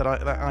 5 that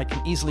I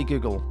can easily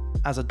Google?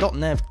 As a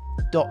 .NET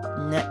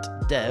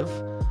dev,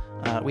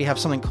 we have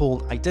something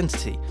called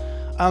identity.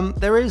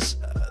 There is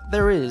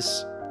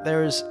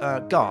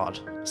Guard,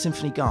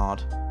 Symfony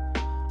Guard.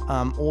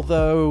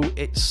 Although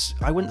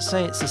I wouldn't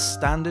say it's a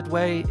standard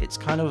way. It's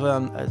kind of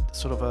a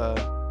sort of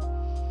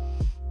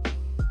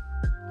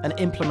an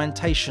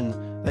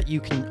implementation that you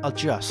can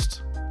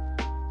adjust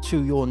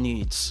to your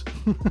needs.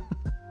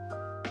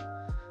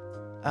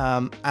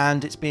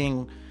 And it's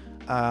being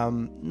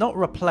not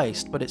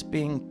replaced, but it's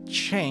being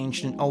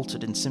changed and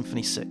altered in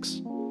Symfony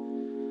 6.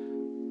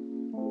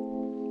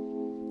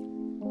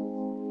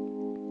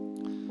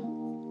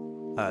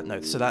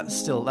 No, so that's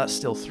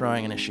still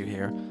throwing an issue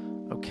here.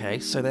 Okay,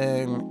 so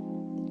then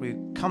we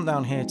come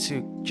down here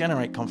to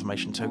generate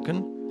confirmation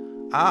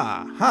token.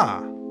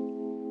 Aha!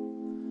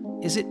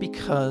 Is it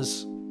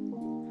because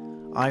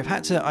I've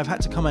had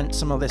to comment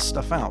some of this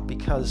stuff out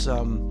because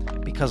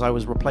I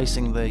was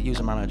replacing the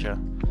user manager.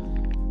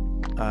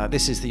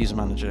 This is the user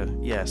manager,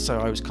 yeah. So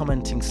I was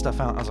commenting stuff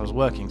out as I was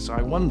working. So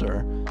I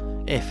wonder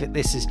if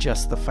this is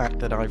just the fact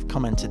that I've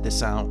commented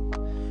this out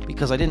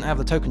because I didn't have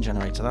the token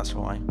generator. That's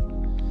why.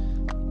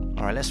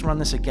 All right, let's run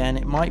this again.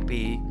 It might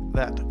be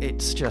that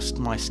it's just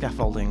my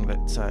scaffolding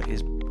that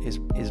is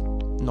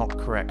not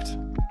correct.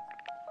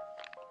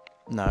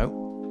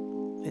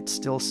 No, it's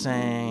still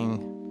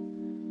saying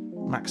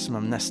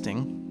maximum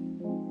nesting.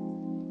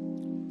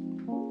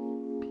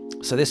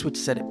 So this would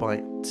set it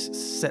by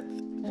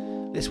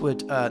this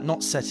would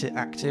not set it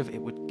active.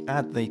 It would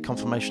add the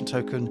confirmation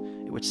token.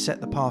 It would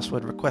set the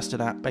password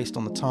requested at based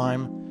on the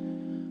time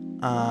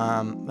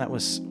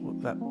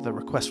that the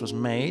request was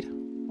made,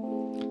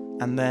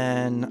 and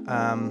then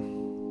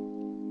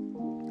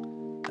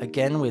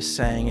again we're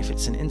saying if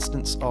it's an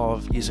instance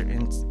of user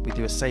we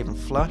do a save and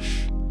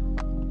flush.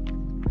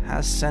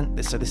 Has sent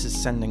this, so this is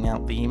sending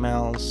out the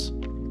emails.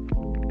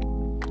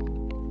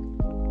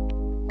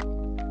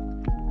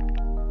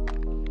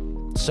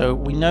 So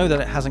we know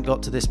that it hasn't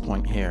got to this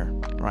point here,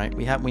 right?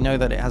 We know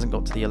that it hasn't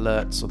got to the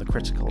alerts or the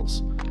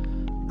criticals.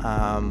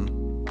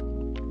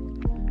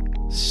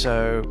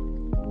 So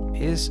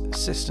is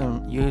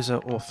system user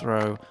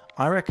authro?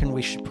 I reckon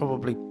we should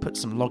probably put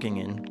some logging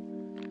in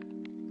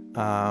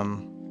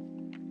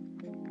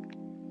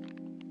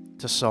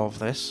to solve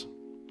this.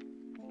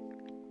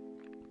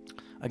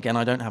 Again,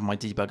 I don't have my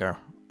debugger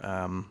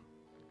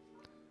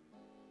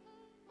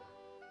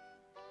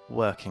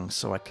working,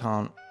 so I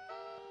can't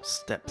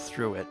step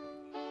through it.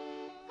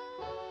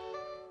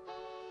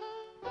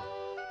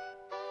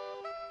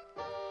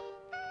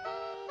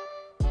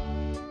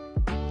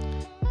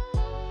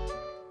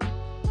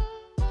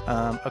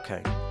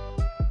 Okay.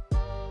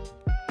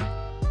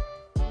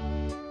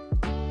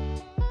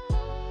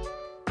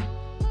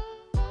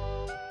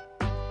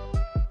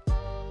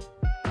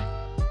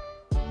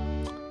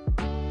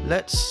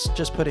 Let's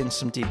just put in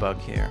some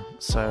debug here.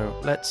 So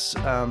let's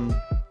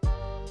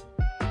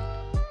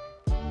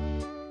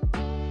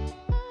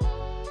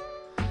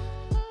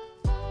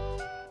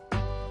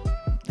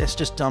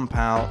just dump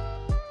out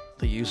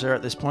the user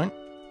at this point.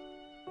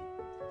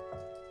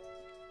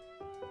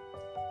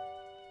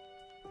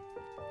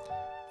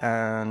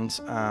 And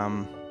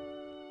so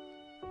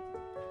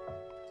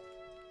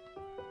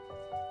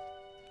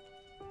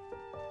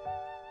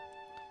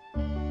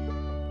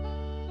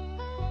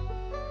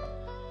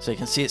you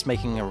can see it's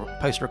making a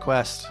post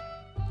request,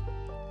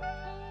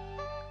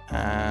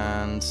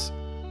 and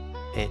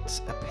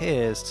it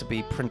appears to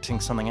be printing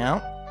something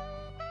out,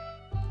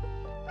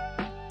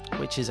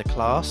 which is a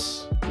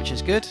class, which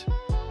is good.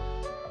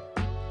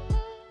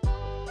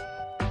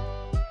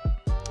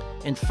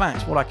 In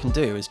fact, what I can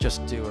do is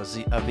just do a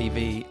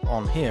VV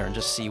on here and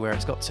just see where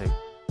it's got to.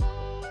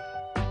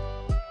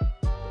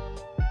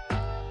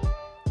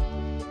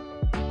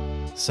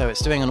 So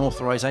it's doing an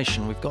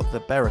authorization. We've got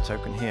the bearer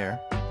token here.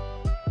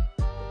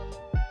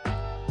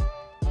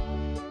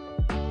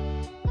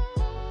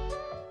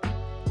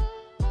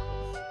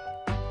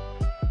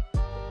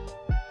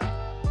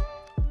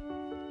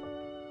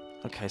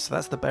 Okay, so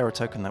that's the bearer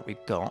token that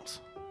we've got.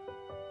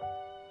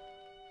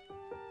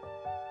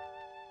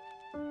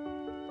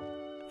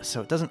 So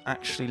it doesn't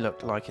actually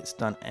look like it's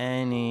done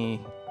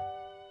any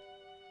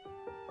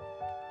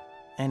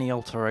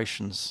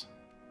alterations.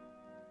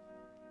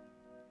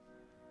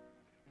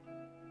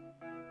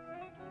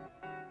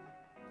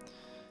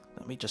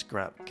 Let me just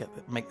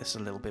make this a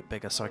little bit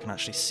bigger so I can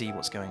actually see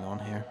what's going on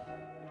here.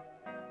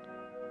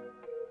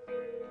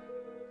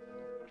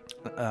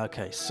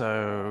 Okay,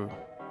 so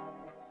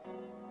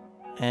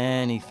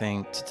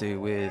anything to do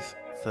with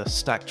the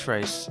stack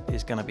trace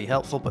is going to be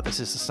helpful, but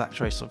this is the stack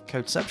trace of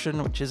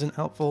codeception, which isn't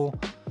helpful.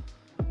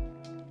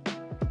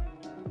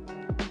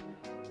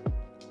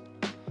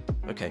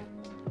 Okay,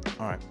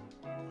 all right.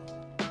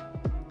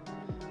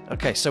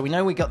 Okay, so we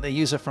know we got the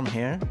user from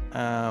here.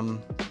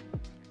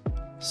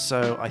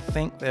 So I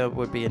think there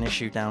would be an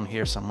issue down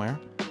here somewhere.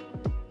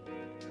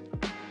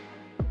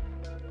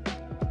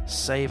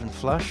 Save and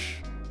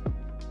flush.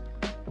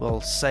 We'll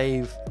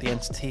save the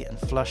entity and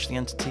flush the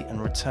entity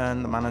and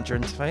return the manager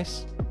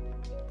interface.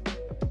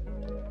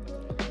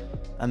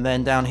 And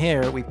then down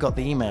here, we've got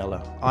the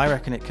emailer. I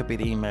reckon it could be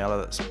the emailer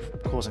that's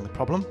causing the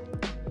problem.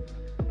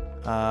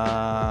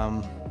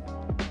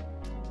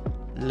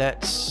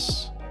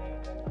 Let's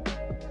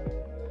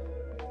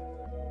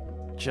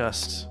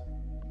just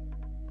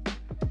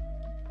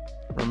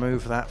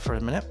remove that for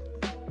a minute.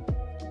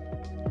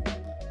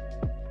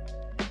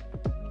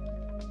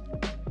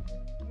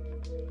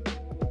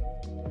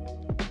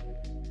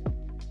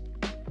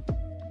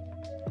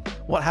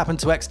 What happened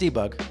to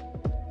Xdebug?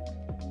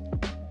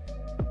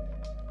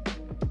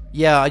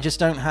 Yeah, I just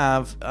don't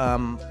have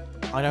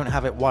I don't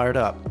have it wired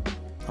up,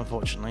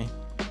 unfortunately.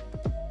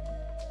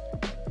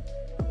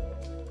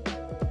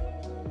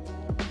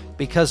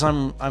 Because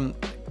I'm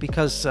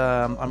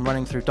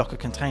running through Docker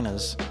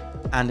containers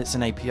and it's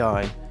an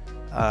API,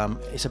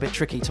 it's a bit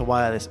tricky to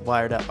wire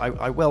it up.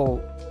 I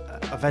will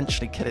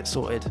eventually get it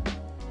sorted.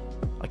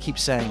 I keep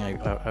saying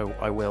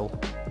I will.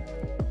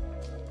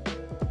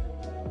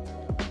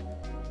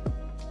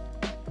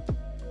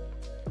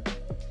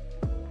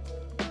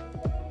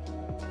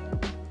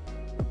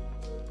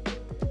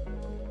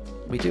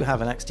 We do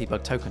have an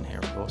Xdebug token here,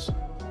 of course.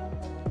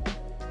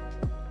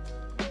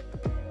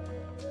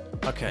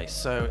 Okay,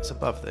 so it's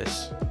above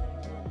this.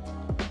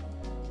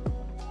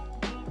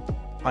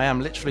 I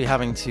am literally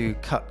having to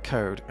cut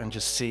code and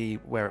just see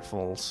where it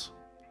falls.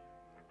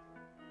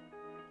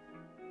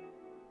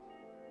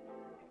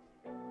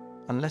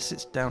 Unless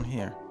it's down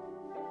here.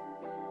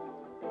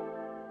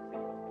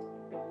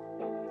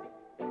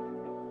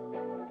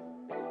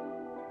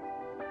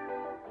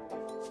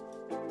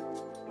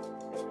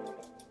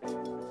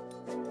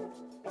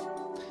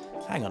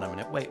 Hang on a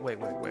minute, wait.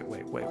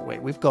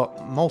 We've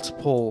got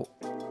multiple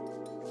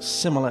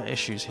similar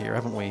issues here,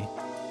 haven't we?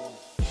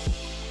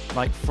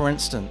 Like, for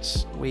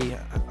instance,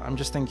 I'm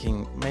just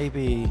thinking,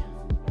 maybe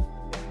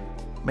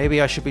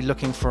I should be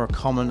looking for a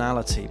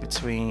commonality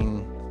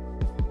between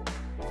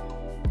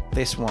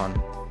this one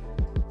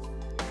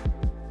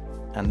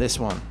and this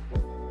one.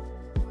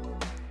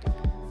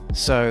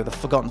 So, the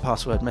forgotten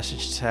password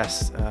message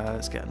test,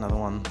 let's get another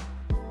one.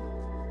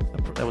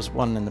 There was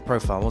one in the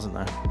profile, wasn't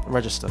there?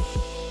 Register.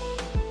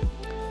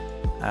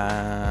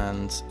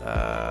 And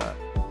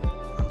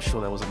I'm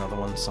sure there was another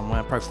one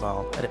somewhere.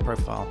 Profile, edit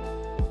profile,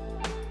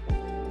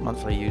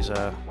 monthly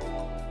user.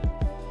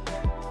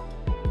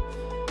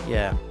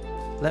 Yeah,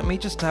 let me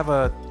just have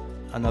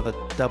another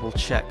double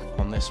check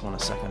on this one a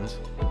second.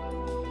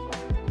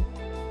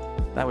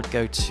 That would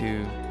go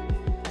to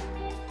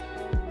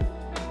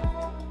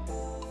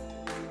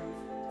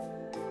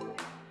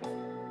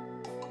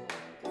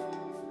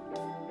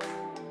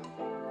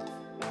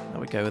that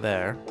would go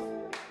there.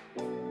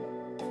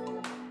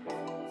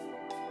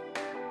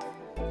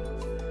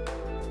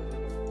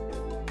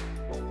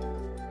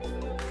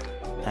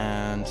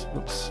 And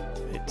oops,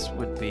 it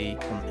would be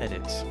on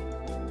edit.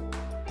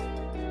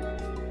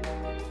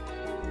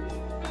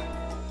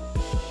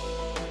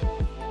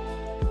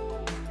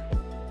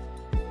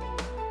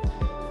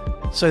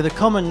 So the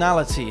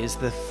commonality is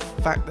the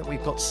fact that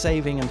we've got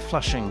saving and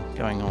flushing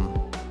going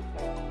on.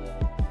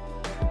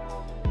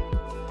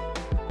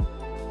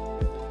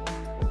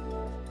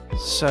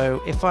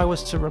 So if I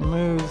was to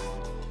remove,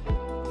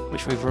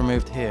 which we've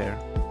removed here,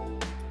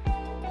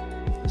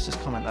 let's just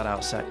comment that out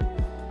a sec.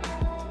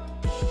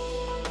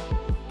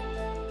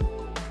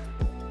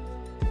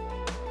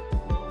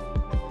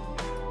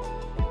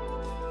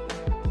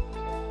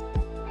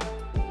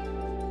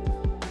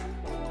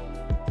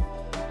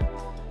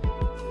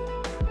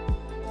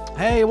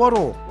 Hey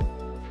Waddle,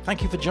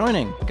 thank you for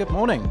joining. Good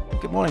morning.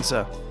 Good morning,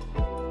 sir.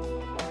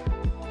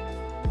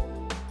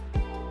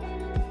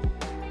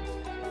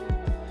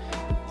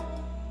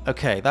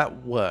 Okay,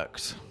 that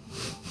worked.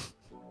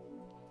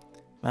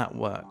 That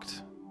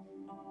worked.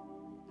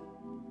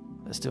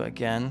 Let's do it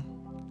again.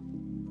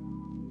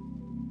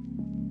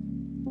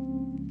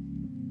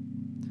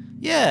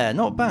 Yeah,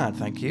 not bad,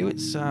 thank you.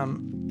 It's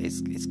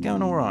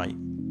going all right.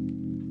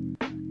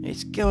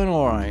 It's going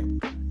all right.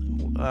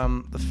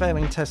 The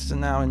failing tests are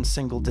now in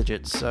single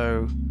digits,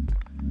 so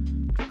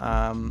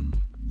and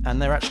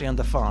they're actually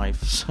under 5,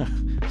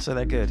 so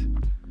they're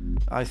good.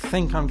 I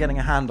think I'm getting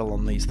a handle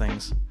on these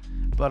things,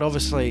 but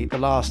obviously the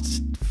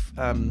last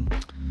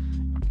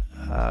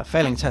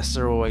failing tests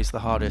are always the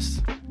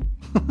hardest.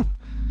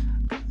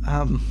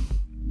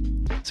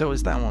 So it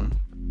was that one.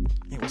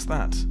 It was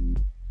that.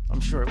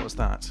 I'm sure it was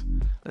that.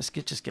 Let's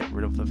just get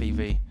rid of the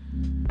VV.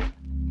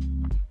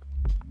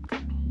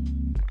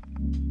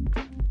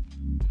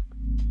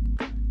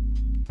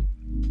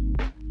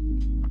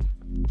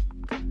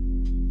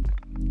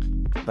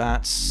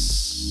 That's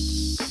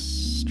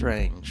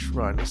strange.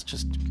 Right, let's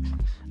just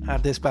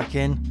add this back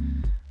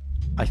in.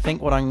 I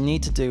think what I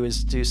need to do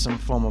is do some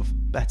form of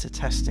better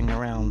testing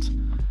around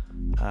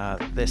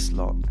this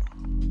lot.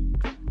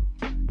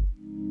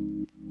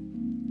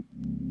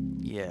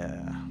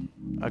 Yeah.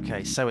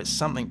 Okay, so it's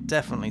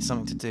definitely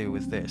something to do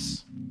with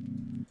this.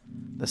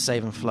 The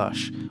save and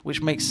flush,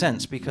 which makes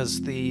sense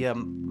because the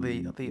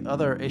the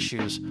other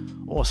issues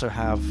also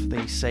have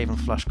the save and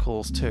flush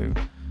calls too.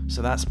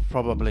 So that's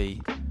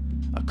probably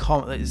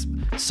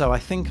so I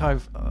think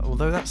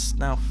although that's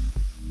now,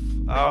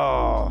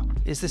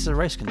 is this a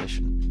race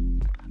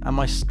condition? Am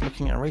I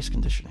looking at a race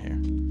condition here?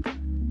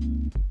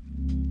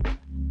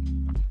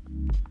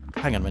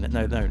 Hang on a minute,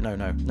 no,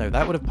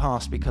 that would have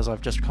passed because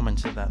I've just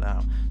commented that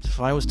out. So if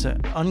I was to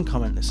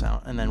uncomment this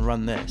out and then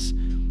run this,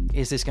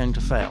 is this going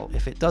to fail?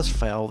 If it does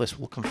fail, this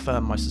will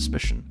confirm my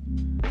suspicion.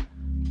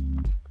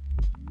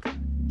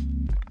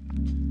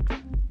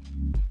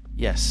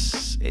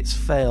 Yes, it's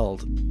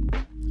failed.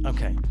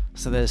 Okay,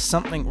 so there's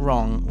something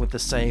wrong with the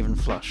save and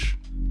flush.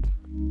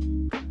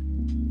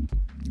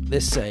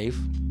 This save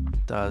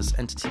does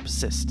entity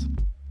persist.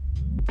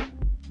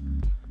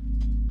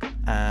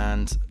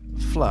 And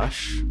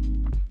flush,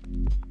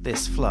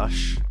 this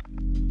flush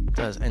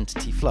does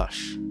entity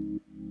flush.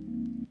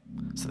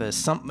 So there's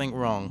something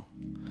wrong.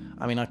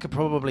 I mean, I could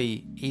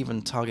probably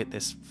even target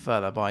this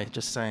further by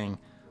just saying,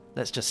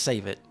 let's just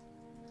save it.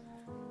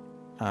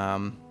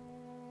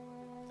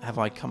 Have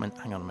I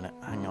hang on a minute.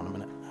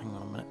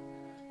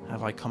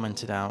 Have I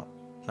commented out?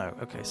 No,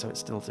 okay, so it's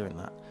still doing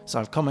that. So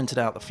I've commented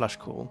out the flush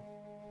call.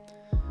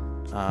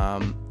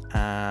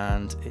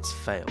 And it's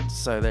failed.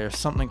 So there's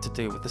something to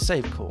do with the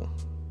save call.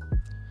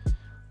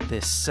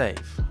 This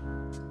save.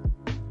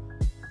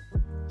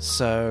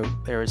 So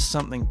there is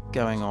something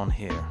going on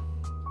here.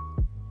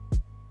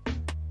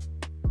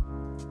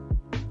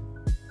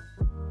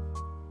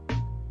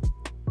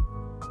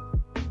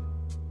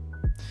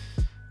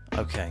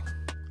 Okay.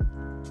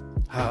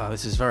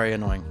 This is very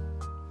annoying.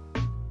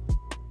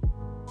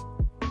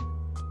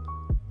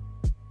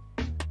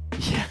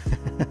 Yeah.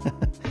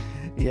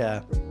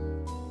 Yeah.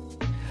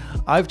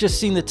 I've just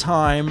seen the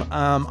time.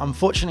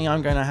 Unfortunately,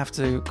 I'm going to have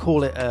to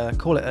call it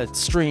a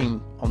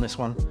stream on this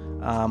one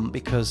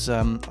because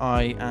I'm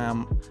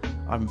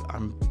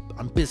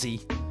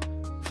busy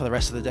for the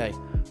rest of the day.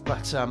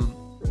 But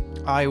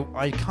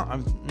I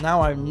can't.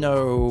 Now I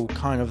know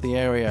kind of the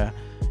area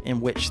in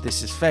which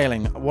this is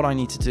failing. What I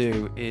need to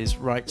do is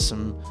write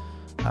some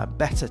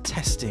better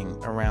testing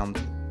around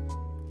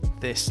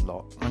this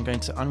lot. I'm going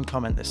to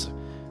uncomment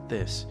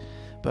this.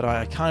 But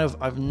I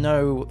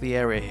know the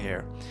area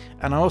here.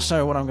 And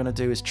also what I'm going to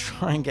do is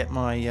try and get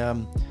my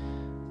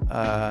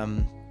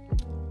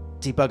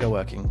debugger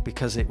working,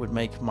 because it would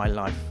make my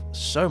life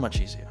so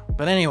much easier.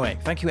 But anyway,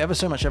 thank you ever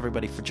so much,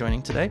 everybody, for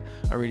joining today.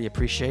 I really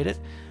appreciate it.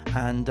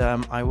 And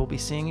I will be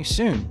seeing you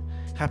soon.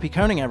 Happy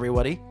coning,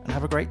 everybody, and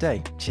have a great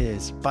day.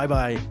 Cheers.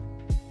 Bye-bye.